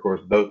heard, of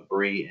course, both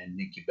Bree and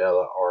Nikki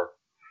Bella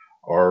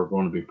are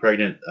going to be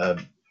pregnant.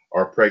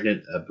 Are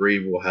pregnant.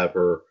 Bree will have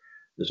her.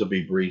 This will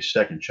be Bree's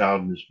second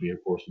child, and this will be,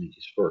 of course,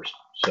 Nikki's first.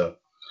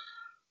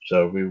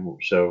 So we will,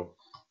 so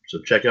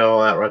check it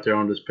all out right there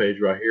on this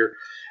page right here.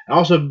 And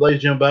also, ladies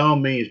and gentlemen, by all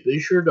means, be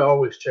sure to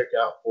always check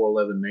out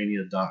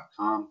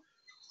 411mania.com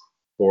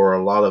for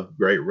a lot of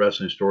great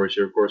wrestling stories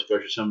here. Of course,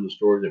 especially some of the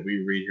stories that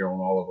we read here on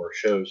all of our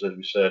shows.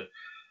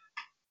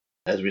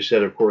 As we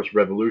said, of course,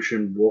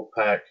 Revolution,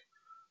 Wolfpack,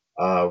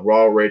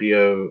 Raw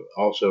Radio.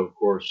 Also, of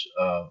course,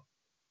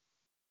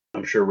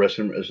 I'm sure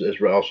wrestling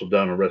is also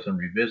done a Wrestling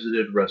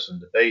Revisited, Wrestling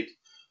Debate.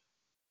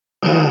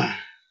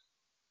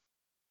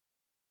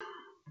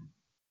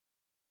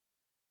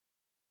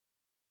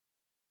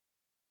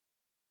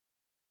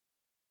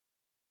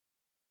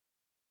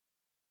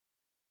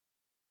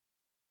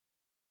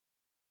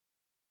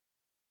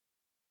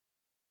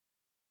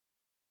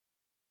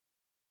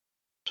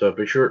 So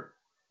be sure,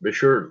 be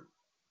sure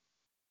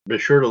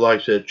to like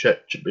I said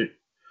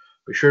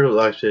be sure to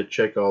like I said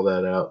check all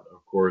that out.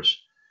 Of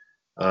course,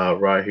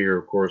 right here.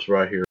 Of course,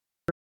 right here.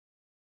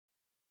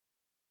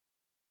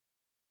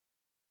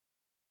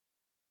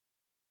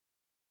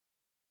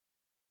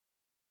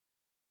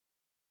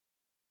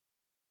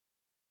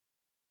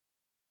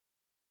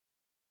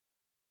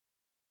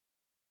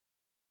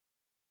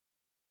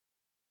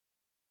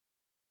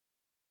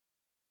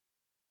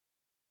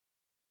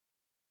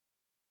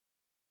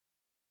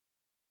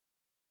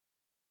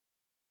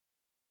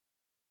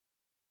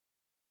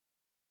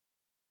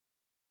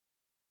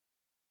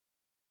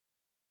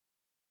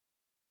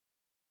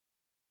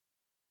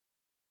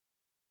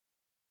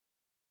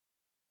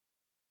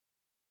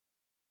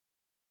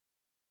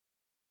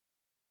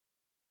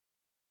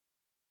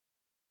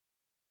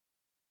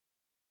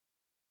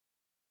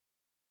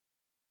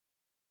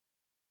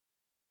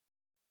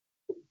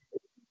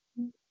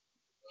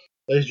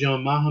 Ladies and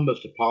gentlemen, my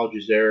humblest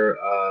apologies there.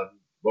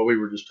 What we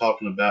were just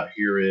talking about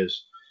here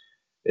is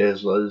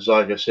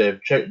like I said,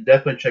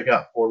 definitely check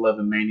out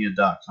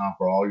 411mania.com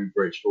for all your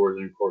great stories,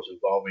 and of course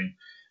involving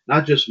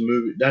not just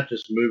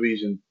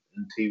movies and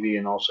TV,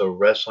 and also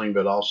wrestling,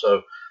 but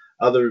also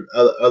other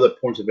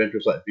points of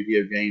interest like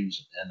video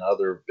games and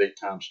other big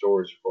time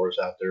stories, of course,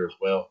 out there as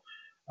well.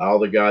 All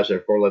the guys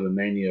at 411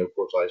 Mania, of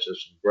course, like I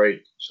said,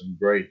 some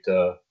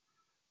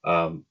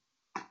um,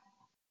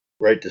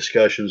 great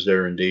discussions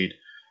there indeed.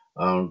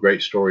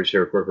 Great stories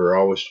here. Of course, we're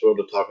always thrilled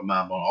to talk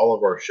about them on all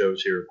of our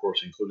shows here, of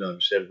course, including, like I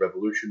said,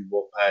 Revolution,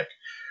 Wolfpack,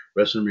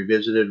 Wrestling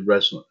Revisited,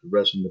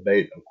 Wrestling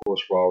Debate, of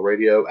course, Raw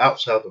Radio,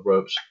 Outside the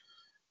Ropes,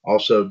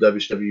 also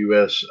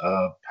WCWUS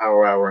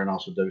Power Hour, and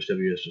also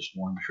WCWUS This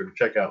Morning. Be sure to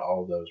check out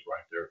all of those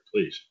right there,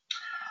 please.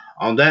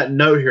 On that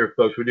note here,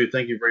 folks, we do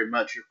thank you very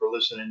much for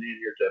listening in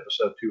here to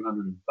episode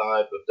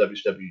 205 of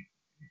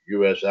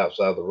WCWUS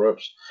Outside the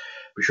Ropes.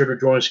 Be sure to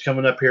join us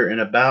coming up here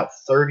in about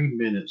 30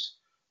 minutes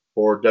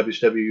for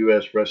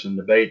WCWUS Wrestling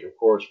Debate. Of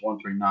course,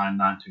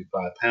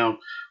 139,925 pound.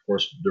 Of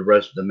course, the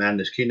rest of the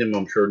Madness Kingdom,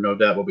 I'm sure no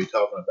doubt we'll be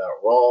talking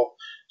about Raw,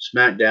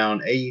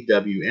 SmackDown,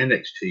 AEW,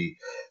 NXT.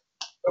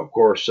 Of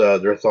course,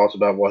 their thoughts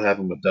about what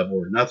happened with Double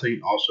or Nothing.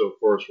 Also, of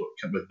course,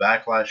 with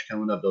Backlash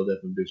coming up, they'll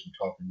definitely do some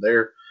talking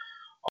there.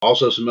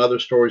 Also, some other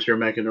stories here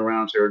making the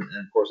rounds here, and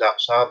of course,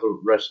 outside the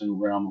wrestling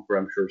realm, where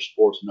I'm sure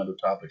sports and other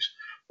topics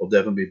will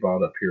definitely be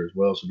brought up here as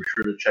well. So be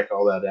sure to check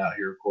all that out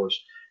here, of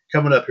course.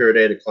 Coming up here at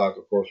 8 o'clock,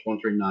 of course,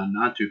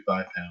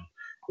 139,925 pound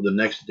for the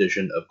next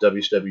edition of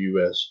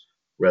WCWUS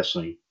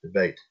Wrestling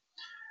Debate.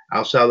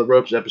 Outside the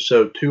Ropes,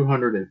 episode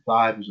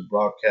 205 is a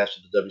broadcast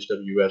of the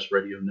WCWUS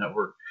Radio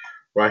Network.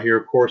 Right here,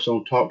 of course,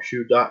 on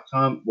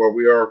TalkShoe.com, where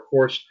we are, of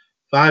course,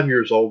 5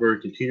 years older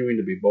and continuing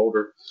to be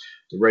bolder.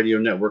 The radio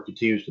network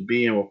continues to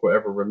be and will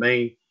forever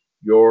remain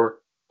your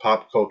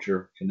pop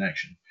culture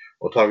connection.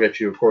 We'll talk at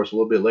you, of course, a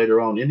little bit later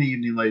on in the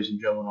evening, ladies and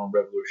gentlemen, on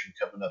Revolution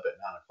coming up at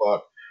 9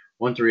 o'clock,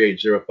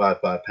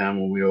 138,055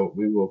 pound, when we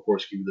will, of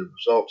course, give you the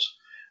results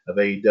of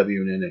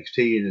AEW and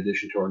NXT, in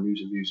addition to our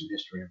news and views and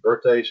history and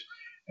birthdays.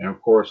 And,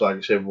 of course, like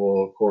I said,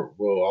 we'll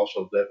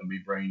also definitely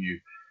be bringing you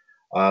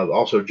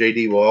also,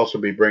 JD will also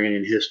be bringing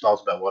in his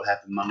thoughts about what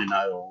happened Monday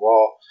night on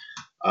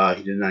Raw.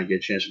 He did not get a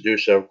chance to do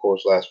so, of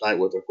course, last night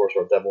with, of course,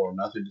 our Double or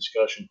Nothing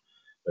discussion.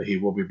 But he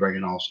will also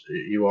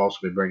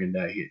be bringing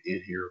that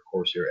in here, of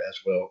course, here as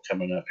well,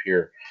 coming up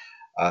here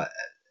uh,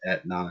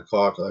 at 9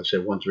 o'clock. Like I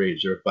said,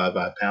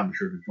 138,055 pound. Be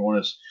sure to join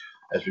us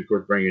as we, of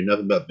course, bring you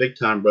nothing but big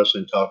time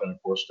wrestling talk and,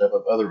 of course, stuff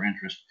of other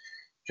interest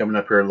coming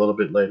up here a little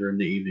bit later in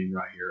the evening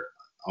right here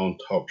on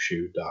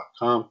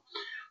TalkShoe.com.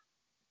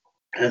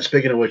 And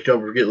speaking of which,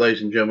 don't forget,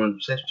 ladies and gentlemen,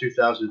 since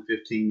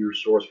 2015, your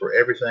source for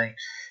everything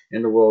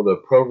in the world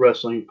of pro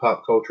wrestling,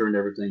 pop culture, and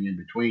everything in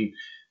between.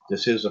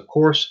 This is, of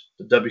course,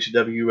 the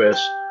WCWUS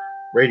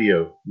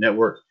Radio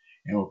Network,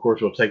 and of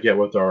course, we'll take you out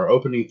with our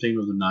opening theme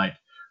of the night,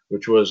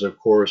 which was, of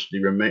course,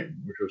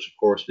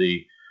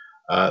 the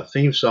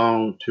theme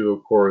song to,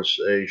 of course,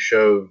 a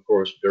show, of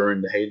course,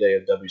 during the heyday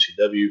of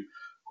WCW.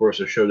 Of course,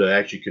 a show that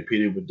actually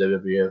competed with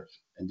WWF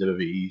and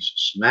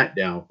WWE's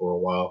SmackDown for a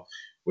while,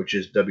 which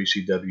is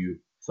WCW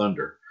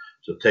Thunder.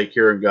 So take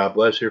care and God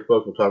bless here,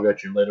 folks. We'll talk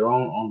about you later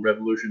on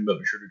Revolution, but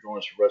be sure to join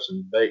us for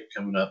Wrestling Debate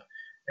coming up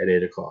at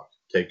 8 o'clock.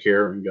 Take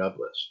care and God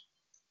bless.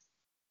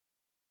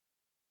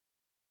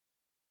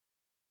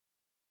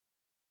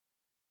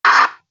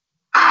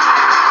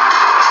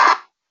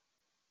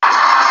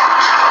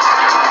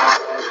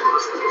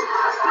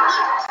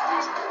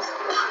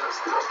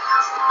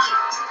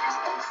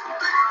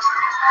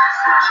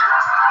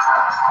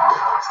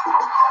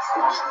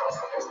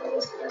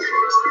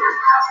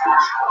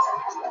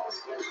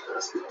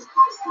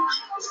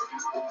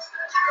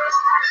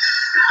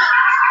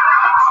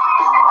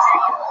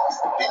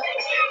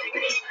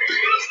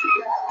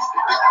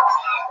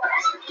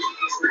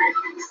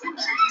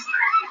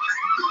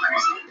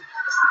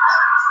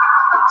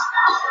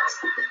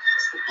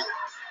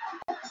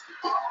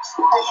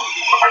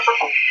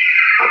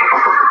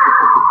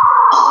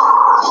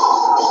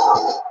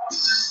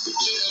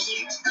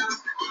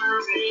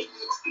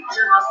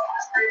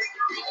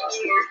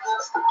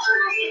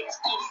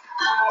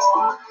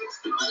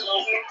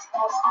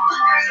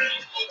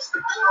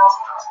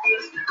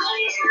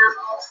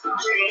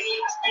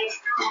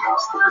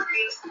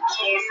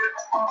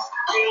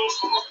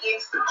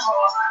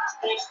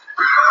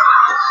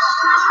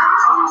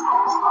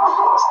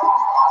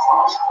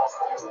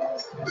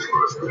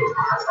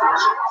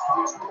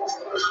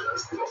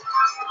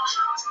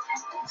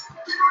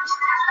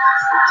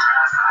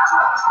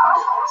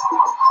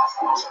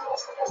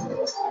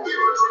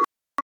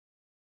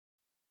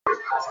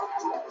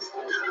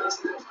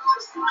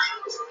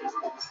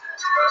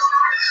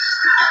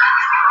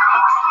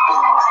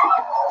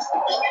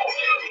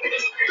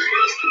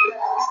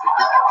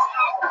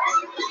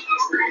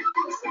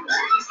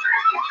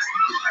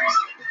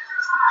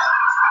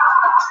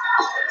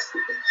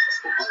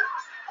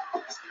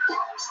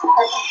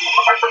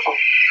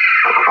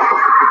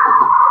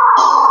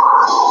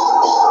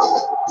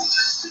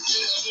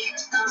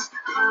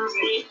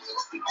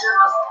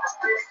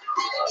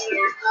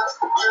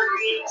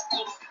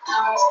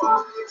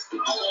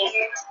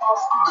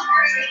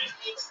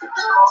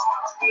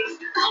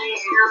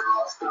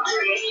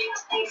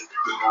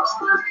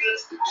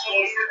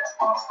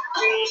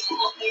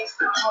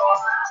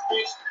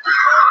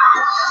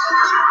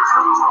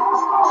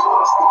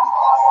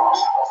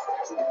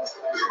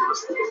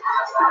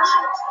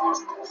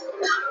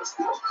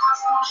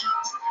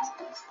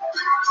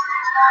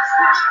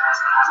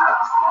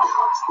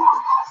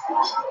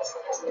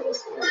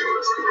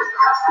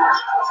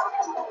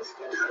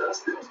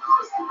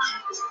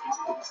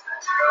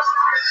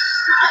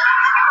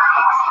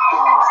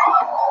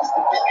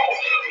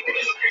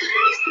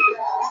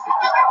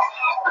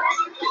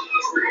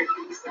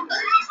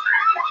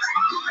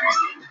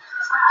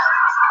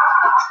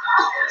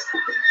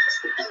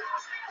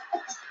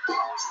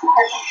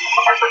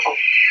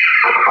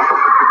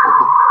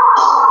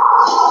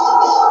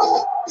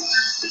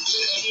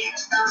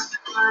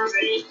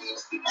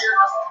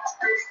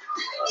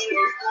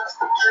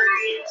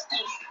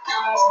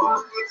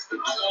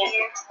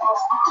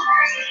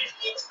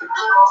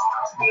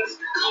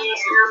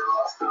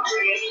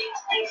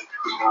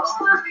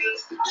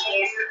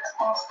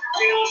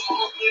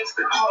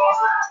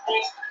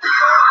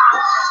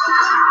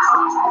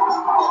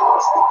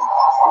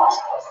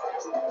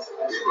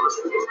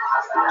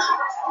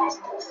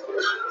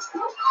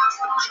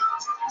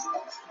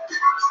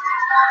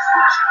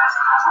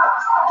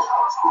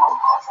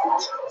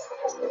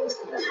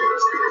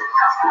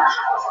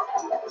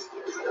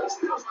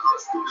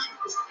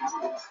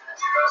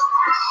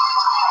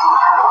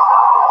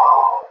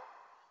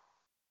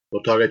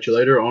 We'll talk at you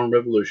later on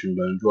Revolution,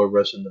 but enjoy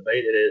Wrestling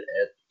Debate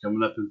at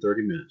coming up in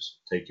 30 minutes.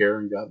 Take care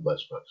and God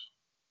bless, folks.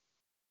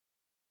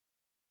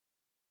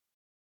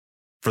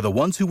 For the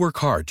ones who work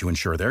hard to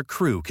ensure their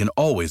crew can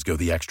always go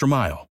the extra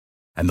mile,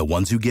 and the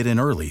ones who get in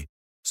early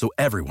so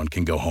everyone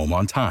can go home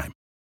on time,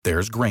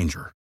 there's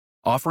Grainger,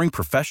 offering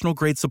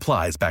professional-grade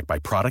supplies backed by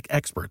product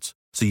experts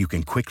so you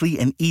can quickly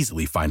and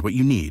easily find what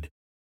you need.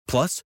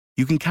 Plus,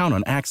 you can count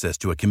on access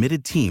to a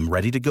committed team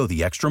ready to go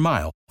the extra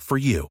mile for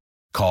you.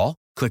 Call,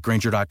 click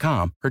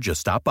Grainger.com, or just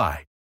stop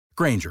by.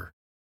 Grainger,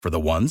 for the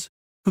ones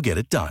who get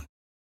it done.